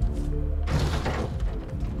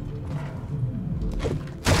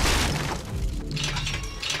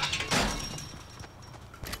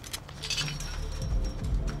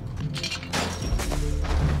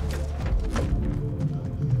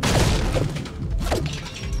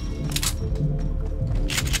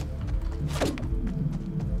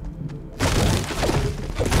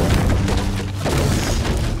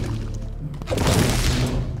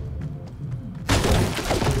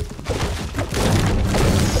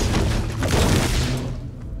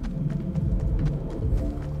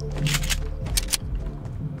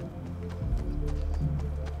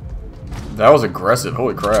 That was aggressive,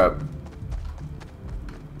 holy crap.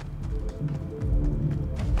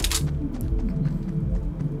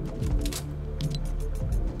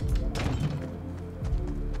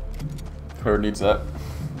 Whoever needs that,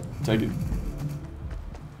 take it.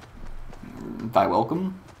 Thy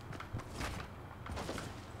welcome.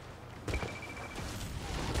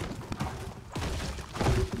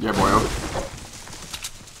 Yeah, boyo.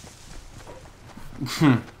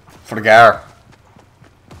 For the guy.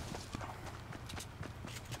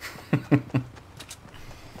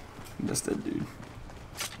 That's that dude.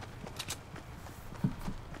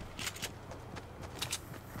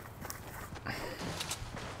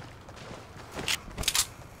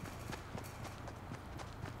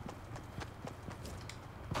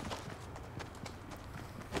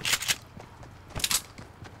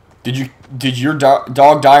 Did your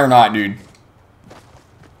dog die or not, dude?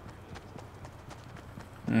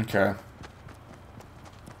 Okay.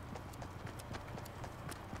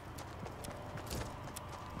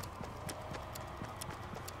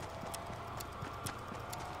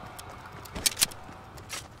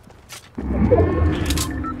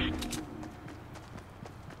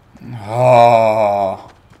 Oh.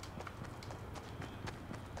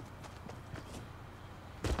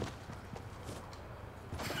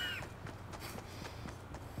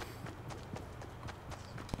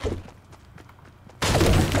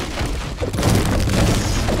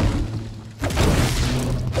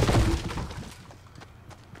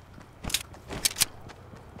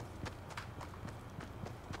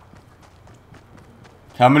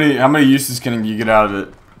 How many uses can you get out of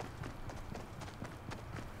it?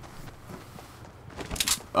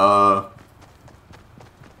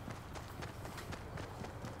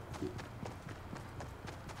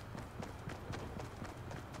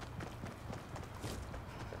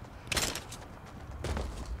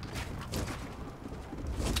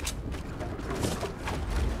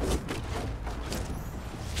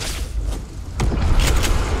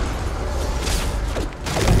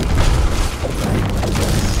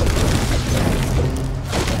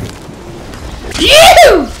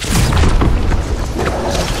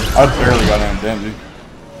 I barely got him, damn dude.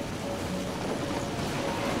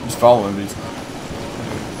 Just following these.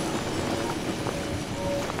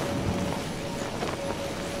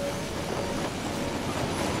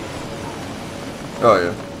 Oh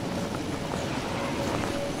yeah.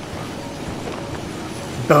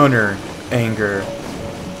 Boner, anger.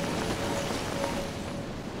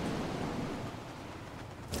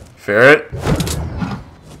 Ferret.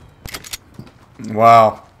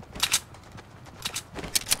 Wow.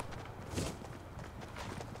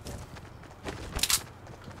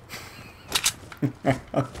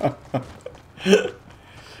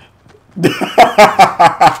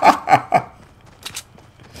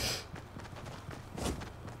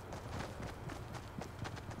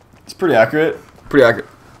 It's pretty accurate. Pretty accurate.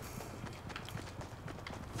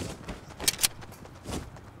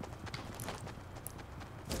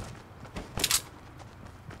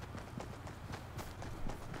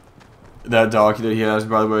 That dog that he has,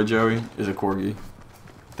 by the way, Joey, is a corgi.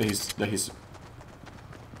 That he's.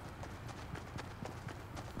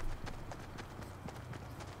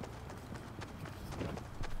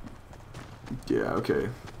 Yeah, okay.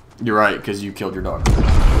 You're right, because you killed your dog.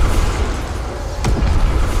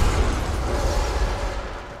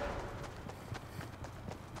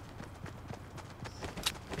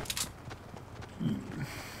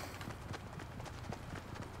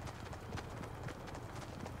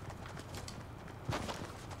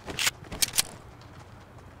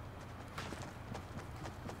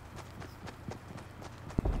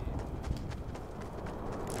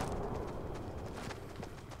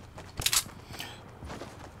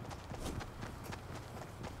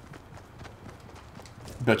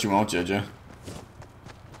 Bet you won't, JJ.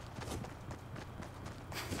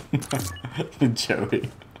 Joey.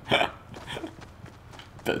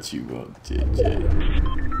 Bet you won't,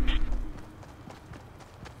 JJ.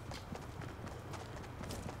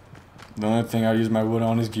 The only thing I use my wood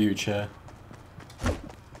on is gear, chat.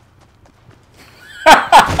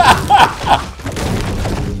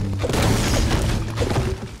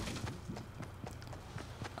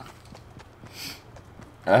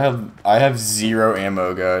 I have 0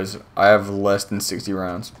 ammo, guys. I have less than 60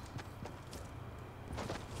 rounds.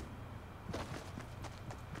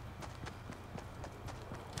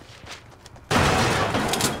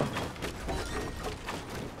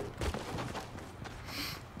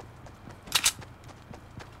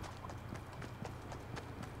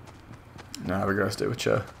 Nah, we gotta stay with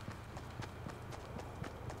Che.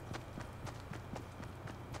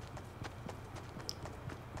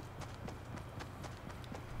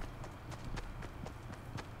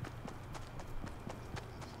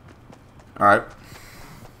 Alright.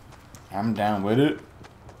 I'm down with it.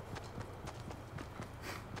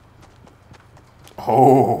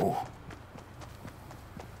 Oh.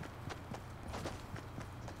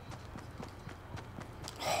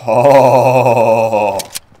 Oh.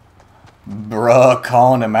 Bruh,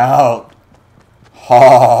 calling him out.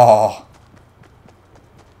 Oh.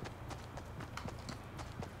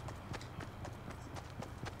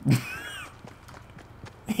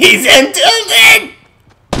 He's intilted!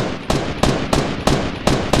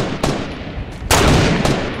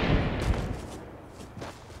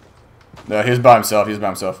 No, he was by himself. He was by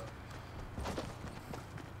himself.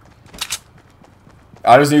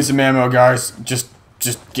 I just need some ammo, guys. Just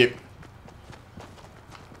get...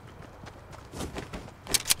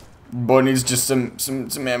 Boy needs just some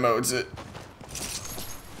ammo. It's it.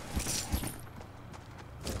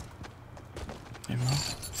 Ammo.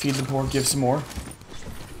 Feed the poor. Give some more.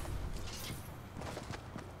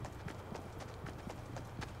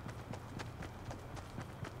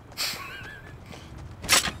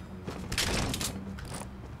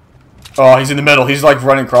 Oh, he's in the middle. He's like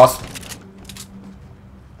running across.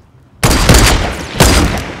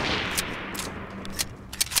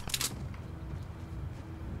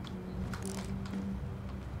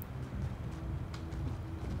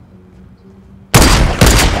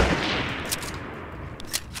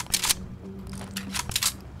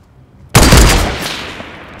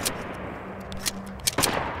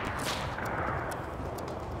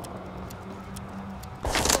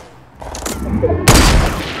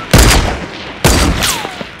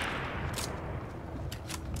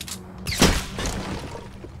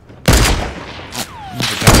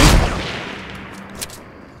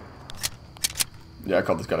 Yeah, I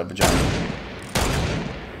called this guy a vagina.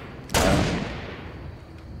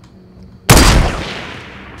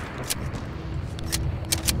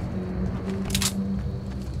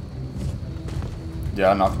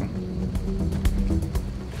 Yeah, I knocked him.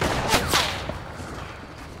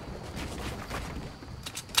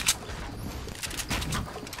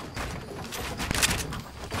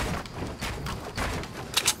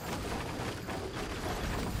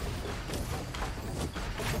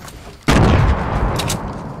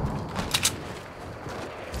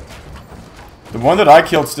 The one that I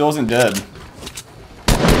killed still isn't dead.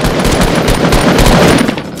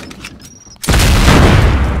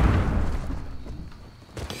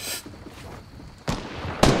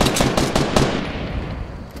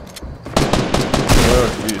 Oh,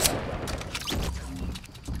 jeez.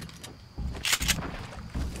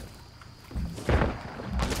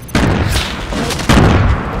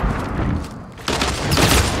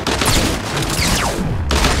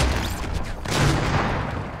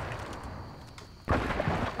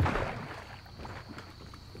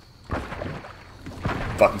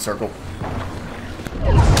 Fucking circle.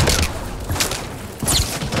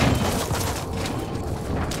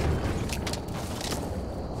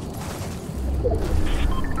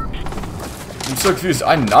 I'm so confused.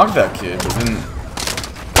 I knocked that kid, but then...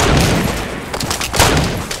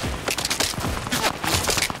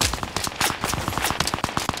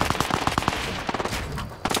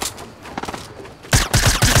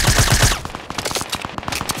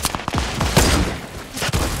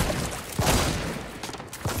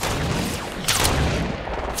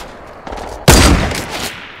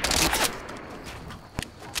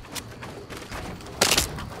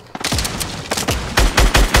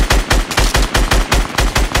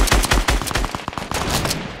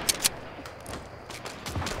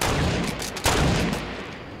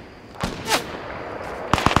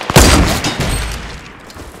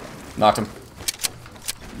 Knocked him.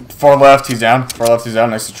 Far left, he's down. Far left, he's down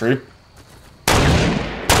next to the tree.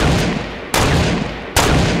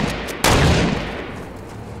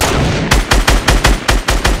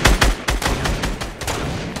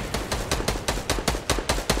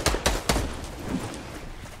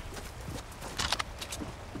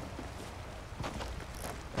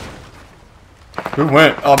 Who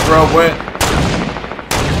went? Oh, bro, went.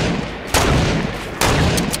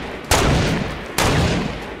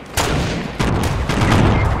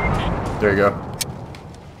 There you go.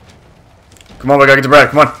 Come on, we gotta get to Brad.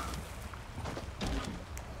 Come on.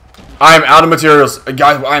 I am out of materials.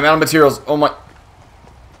 Guys, I am out of materials. Oh my.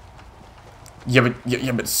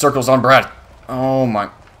 Yeah, but circles on Brad. Oh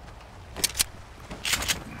my.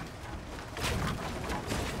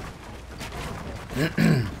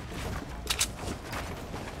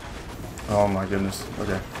 Oh my goodness.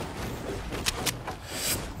 Okay.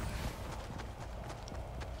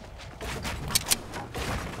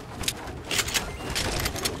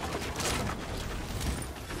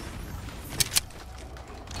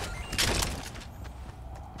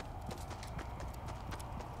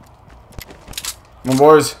 Come on,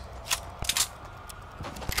 boys.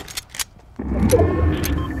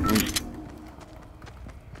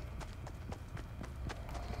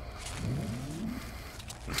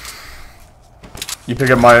 You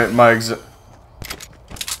pick up my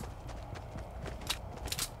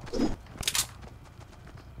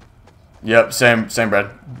Yep, same,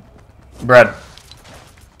 Brad. Brad,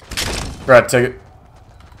 take it.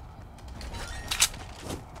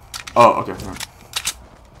 Oh, okay.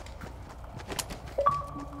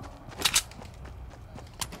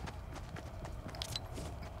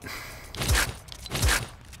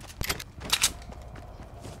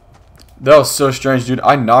 That was so strange, dude.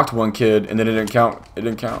 I knocked one kid and then it didn't count. It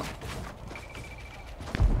didn't count.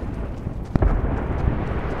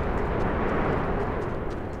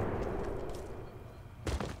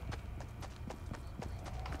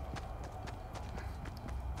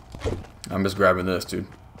 I'm just grabbing this, dude.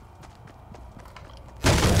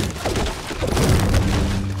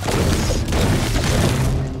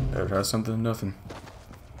 Ever try something? Nothing.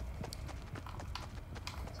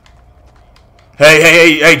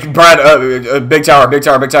 Hey, Brad, big tower.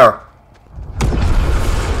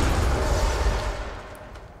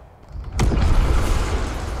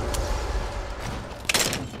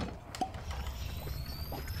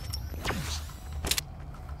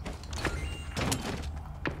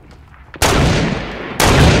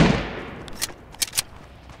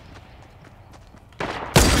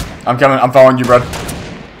 I'm coming, I'm following you, Brad.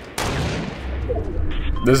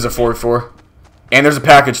 This is a 4v4. And there's a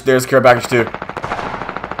package, there's a care package too.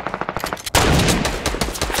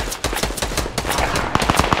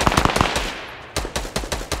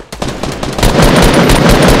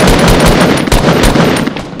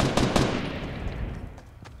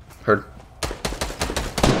 Heard.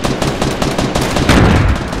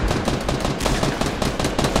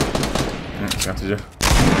 Got to do.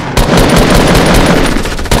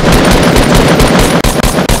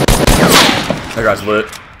 That guy's lit.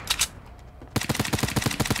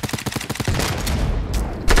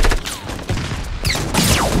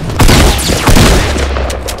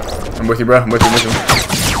 I'm with you, bro. I'm with you.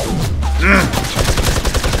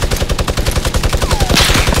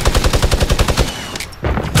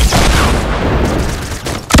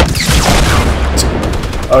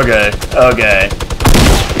 Okay.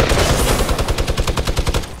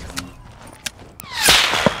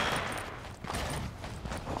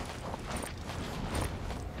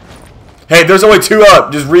 Hey, there's only 2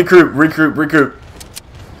 up. Just recruit.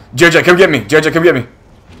 JJ, come get me.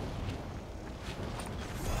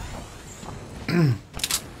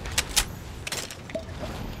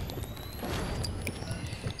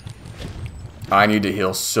 I need to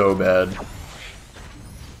heal so bad.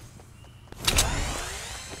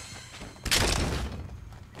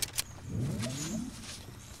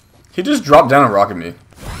 He just dropped down and rocked me.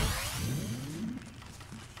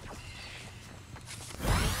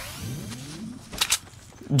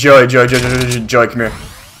 Joey, come here.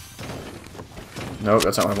 Nope,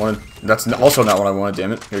 that's not what I wanted. That's also not what I wanted,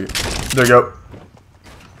 damn it. Here you go. There you go.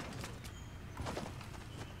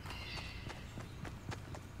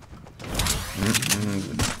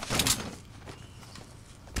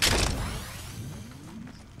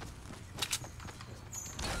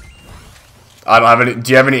 I don't have any.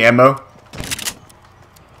 Do you have any ammo?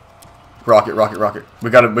 Rocket. We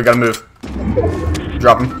gotta move.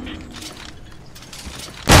 Drop him.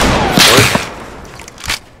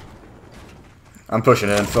 I'm pushing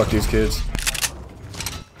in. Fuck these kids.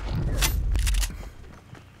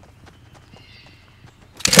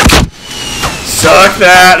 Suck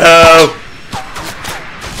that hoe!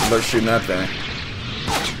 Start shooting that thing.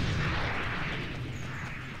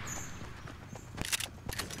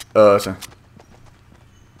 Sorry.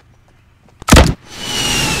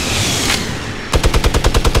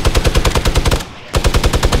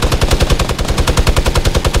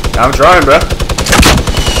 I'm trying, bro.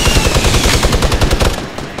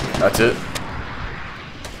 That's it.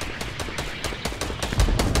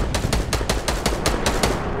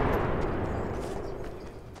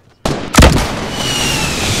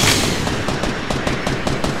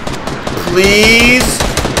 Please.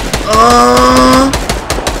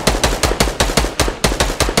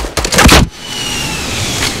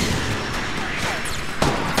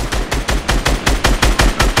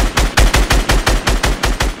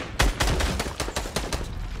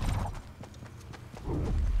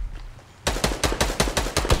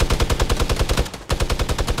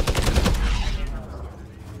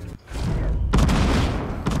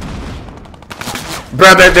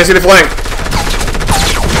 Brad, they see the flank.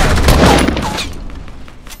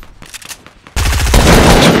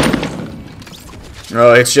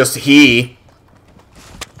 No, it's just he.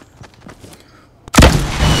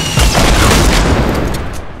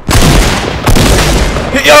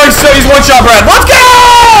 Oh, he's one shot, Brad. Let's go!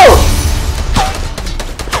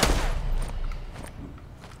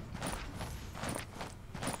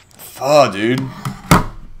 Oh, dude.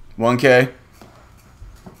 1K.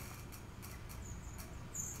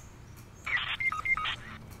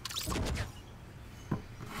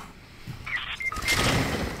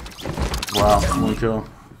 Wow, 1 kill.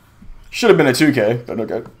 Should have been a 2K, but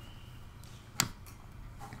okay.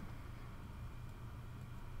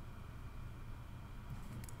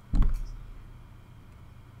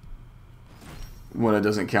 When it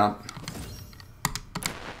doesn't count.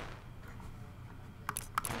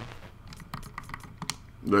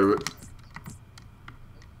 There it.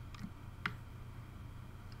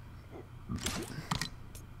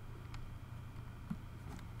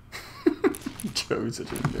 Joey's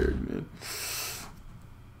such a nerd, man.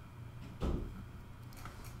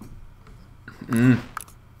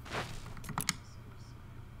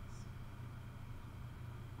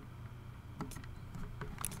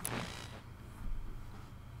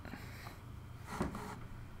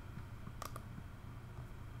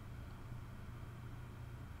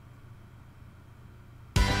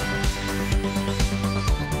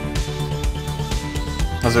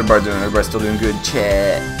 How's everybody doing? Everybody still doing good?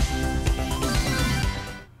 Chat.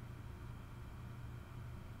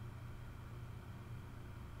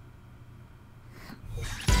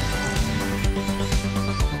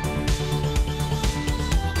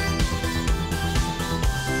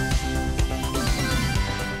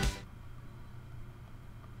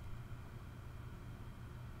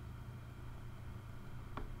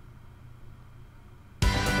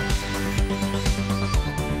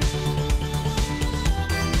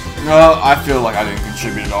 No, I feel like I didn't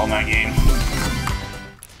contribute at all in that game.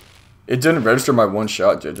 It didn't register my one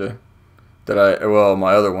shot, JJ. Well,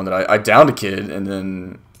 my other one that I downed a kid and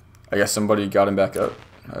then I guess somebody got him back up.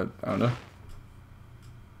 I don't know.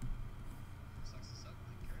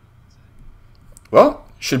 Well,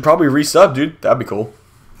 should probably resub, dude. That'd be cool.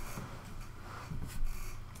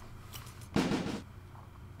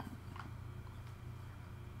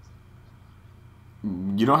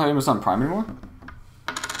 You don't have Amazon Prime anymore?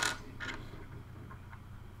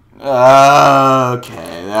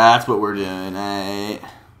 Okay, that's what we're doing, eh?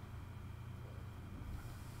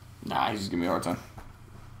 Nah, he's just giving me a hard time.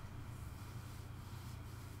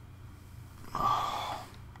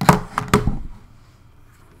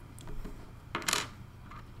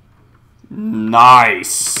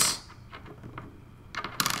 Nice.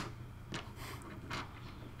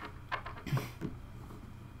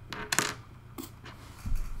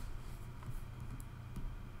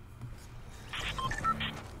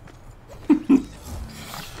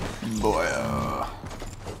 Boy,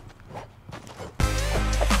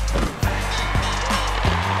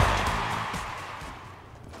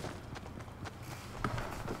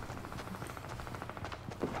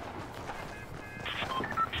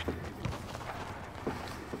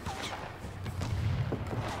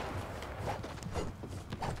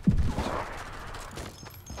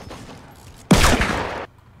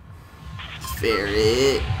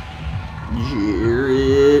 Ferret.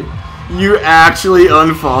 Jared. You actually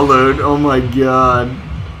unfollowed. Oh my god.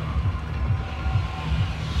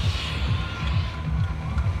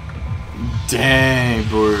 Dang,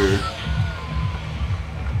 bro.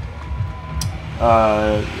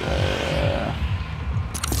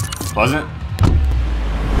 Wasn't?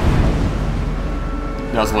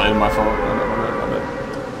 That was late, my fault. My bad.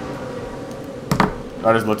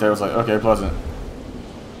 I just looked at it, I was like, okay, Pleasant.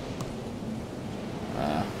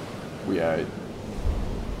 We had.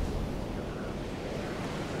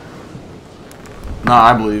 Nah,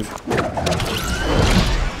 I believe.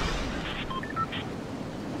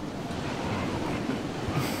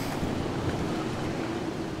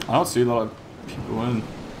 I don't see a lot of people in.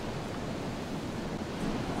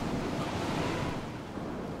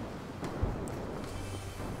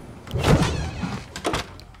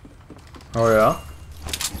 Oh yeah?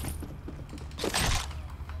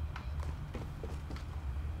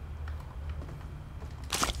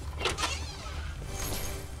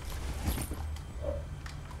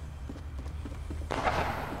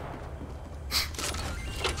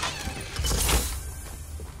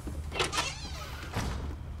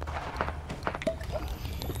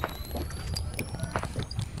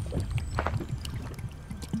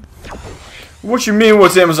 What you mean,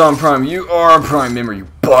 what's Amazon Prime? You are a Prime member, you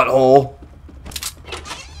butthole.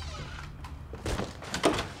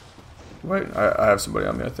 Wait, I have somebody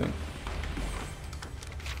on me, I think.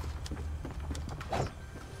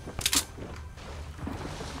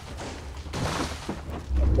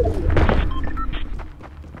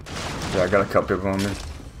 Yeah, I got a couple people on me.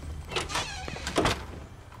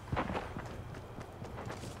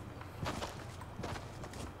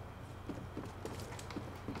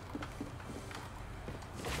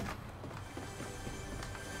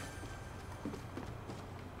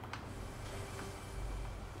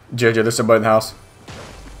 JJ, there's somebody in the house.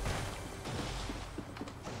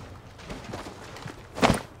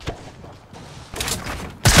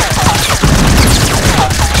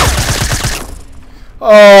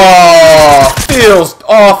 Oh, feels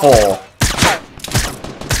awful.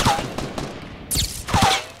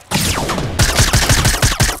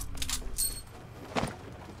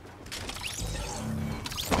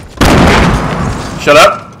 Shut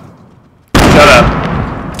up. Shut up.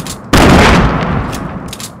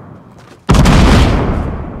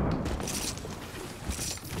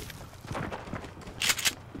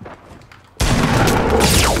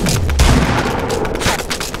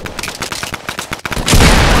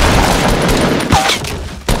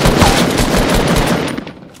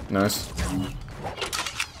 Nice.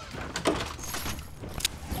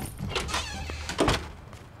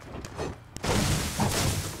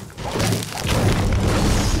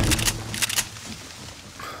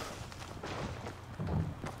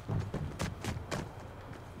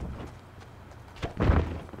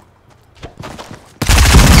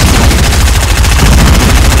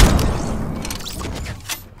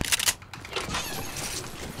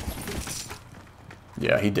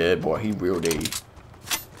 Yeah, he did, boy. He real did.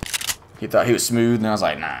 He thought he was smooth, and I was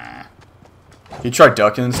like, nah. He tried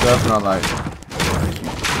ducking and stuff, and I'm like...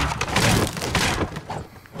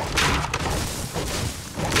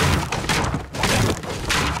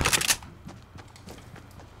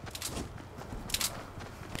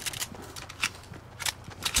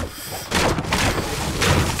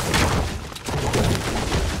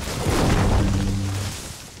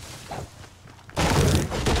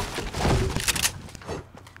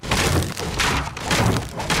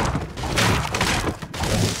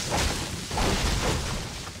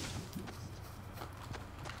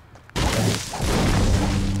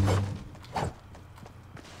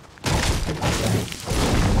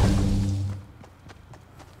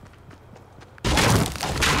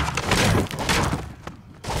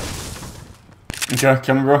 Okay,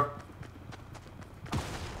 come on, bro.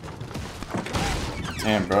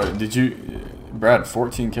 Damn, bro. Did you... Brad,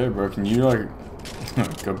 14K, bro. Can you, like,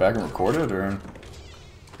 go back and record it, or...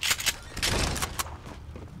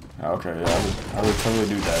 Okay, yeah, I would totally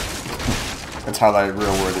do that. That's highlight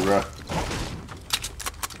real worthy, bro.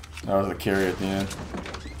 That was a carry at the end.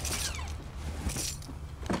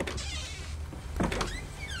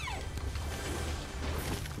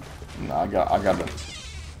 No, I got it.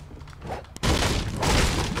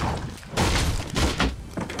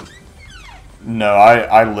 No,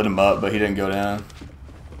 I lit him up, but he didn't go down.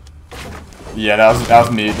 Yeah, that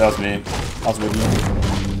was me. That was me. I was with you.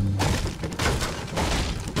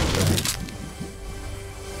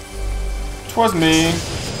 Twas me.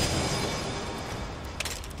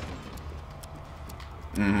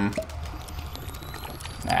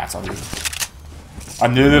 Nah, it's all good. I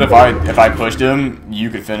knew that if I pushed him, you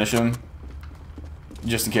could finish him.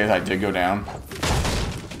 Just in case I did go down.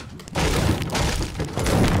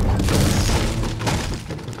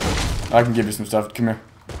 I can give you some stuff. Come here.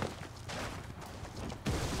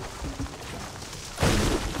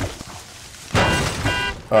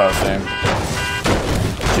 Oh, same.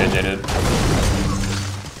 Shit, they did.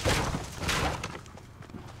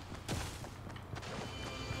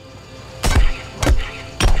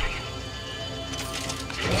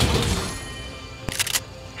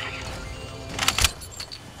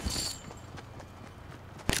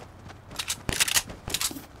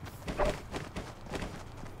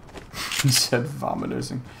 He said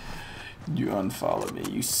vomiting. You unfollowed me,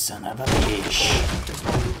 you son of a bitch.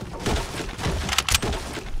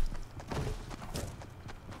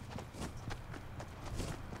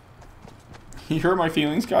 You hurt my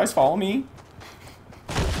feelings, guys. Follow me.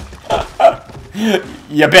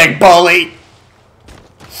 You big bully.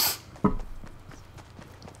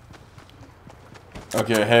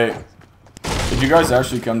 Okay, hey. If you guys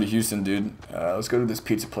actually come to Houston, dude, let's go to this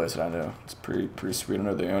pizza place that I know. It's pretty sweet. I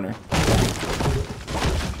know the owner.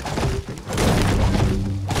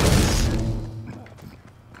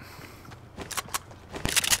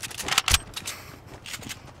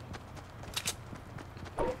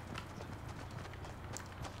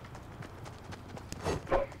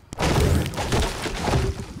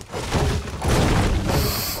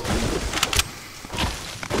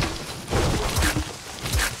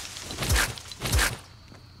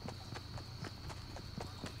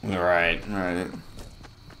 Alright.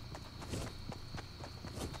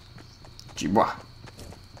 Chihuahua.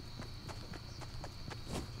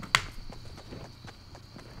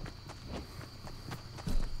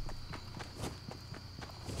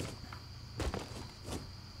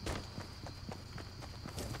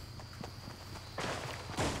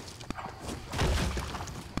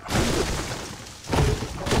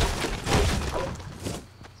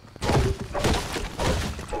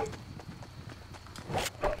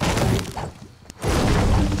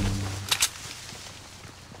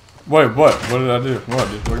 Wait, what? What did I do? What,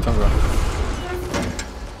 dude? What are you talking about?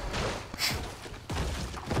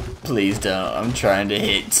 Please don't. I'm trying to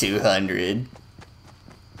hit 200.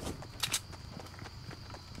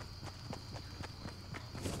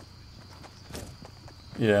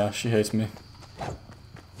 Yeah, she hates me.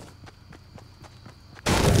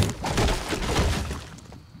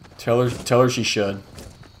 Tell her she should.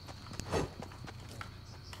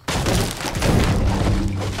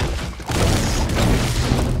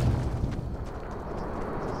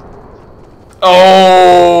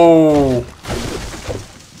 Oh!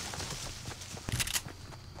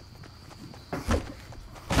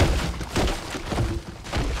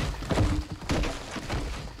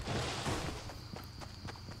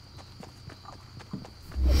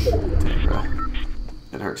 Damn, bro.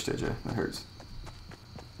 It hurts, JJ. It hurts.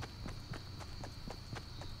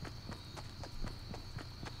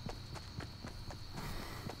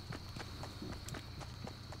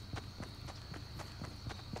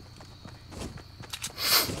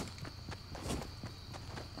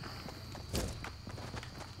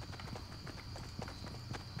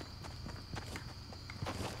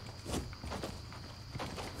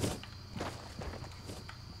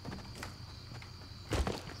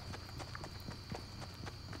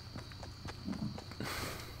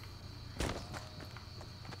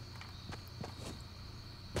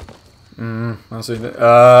 I'll see that.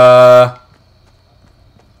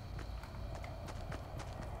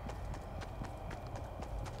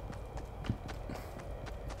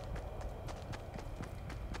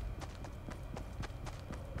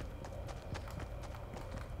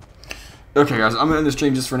 Okay, guys, I'm gonna end the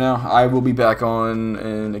stream just for now. I will be back on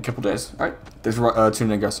in a couple days. All right, thanks for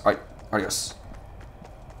tuning in, guys. All right, adios.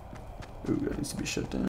 Ooh, that needs to be shut down.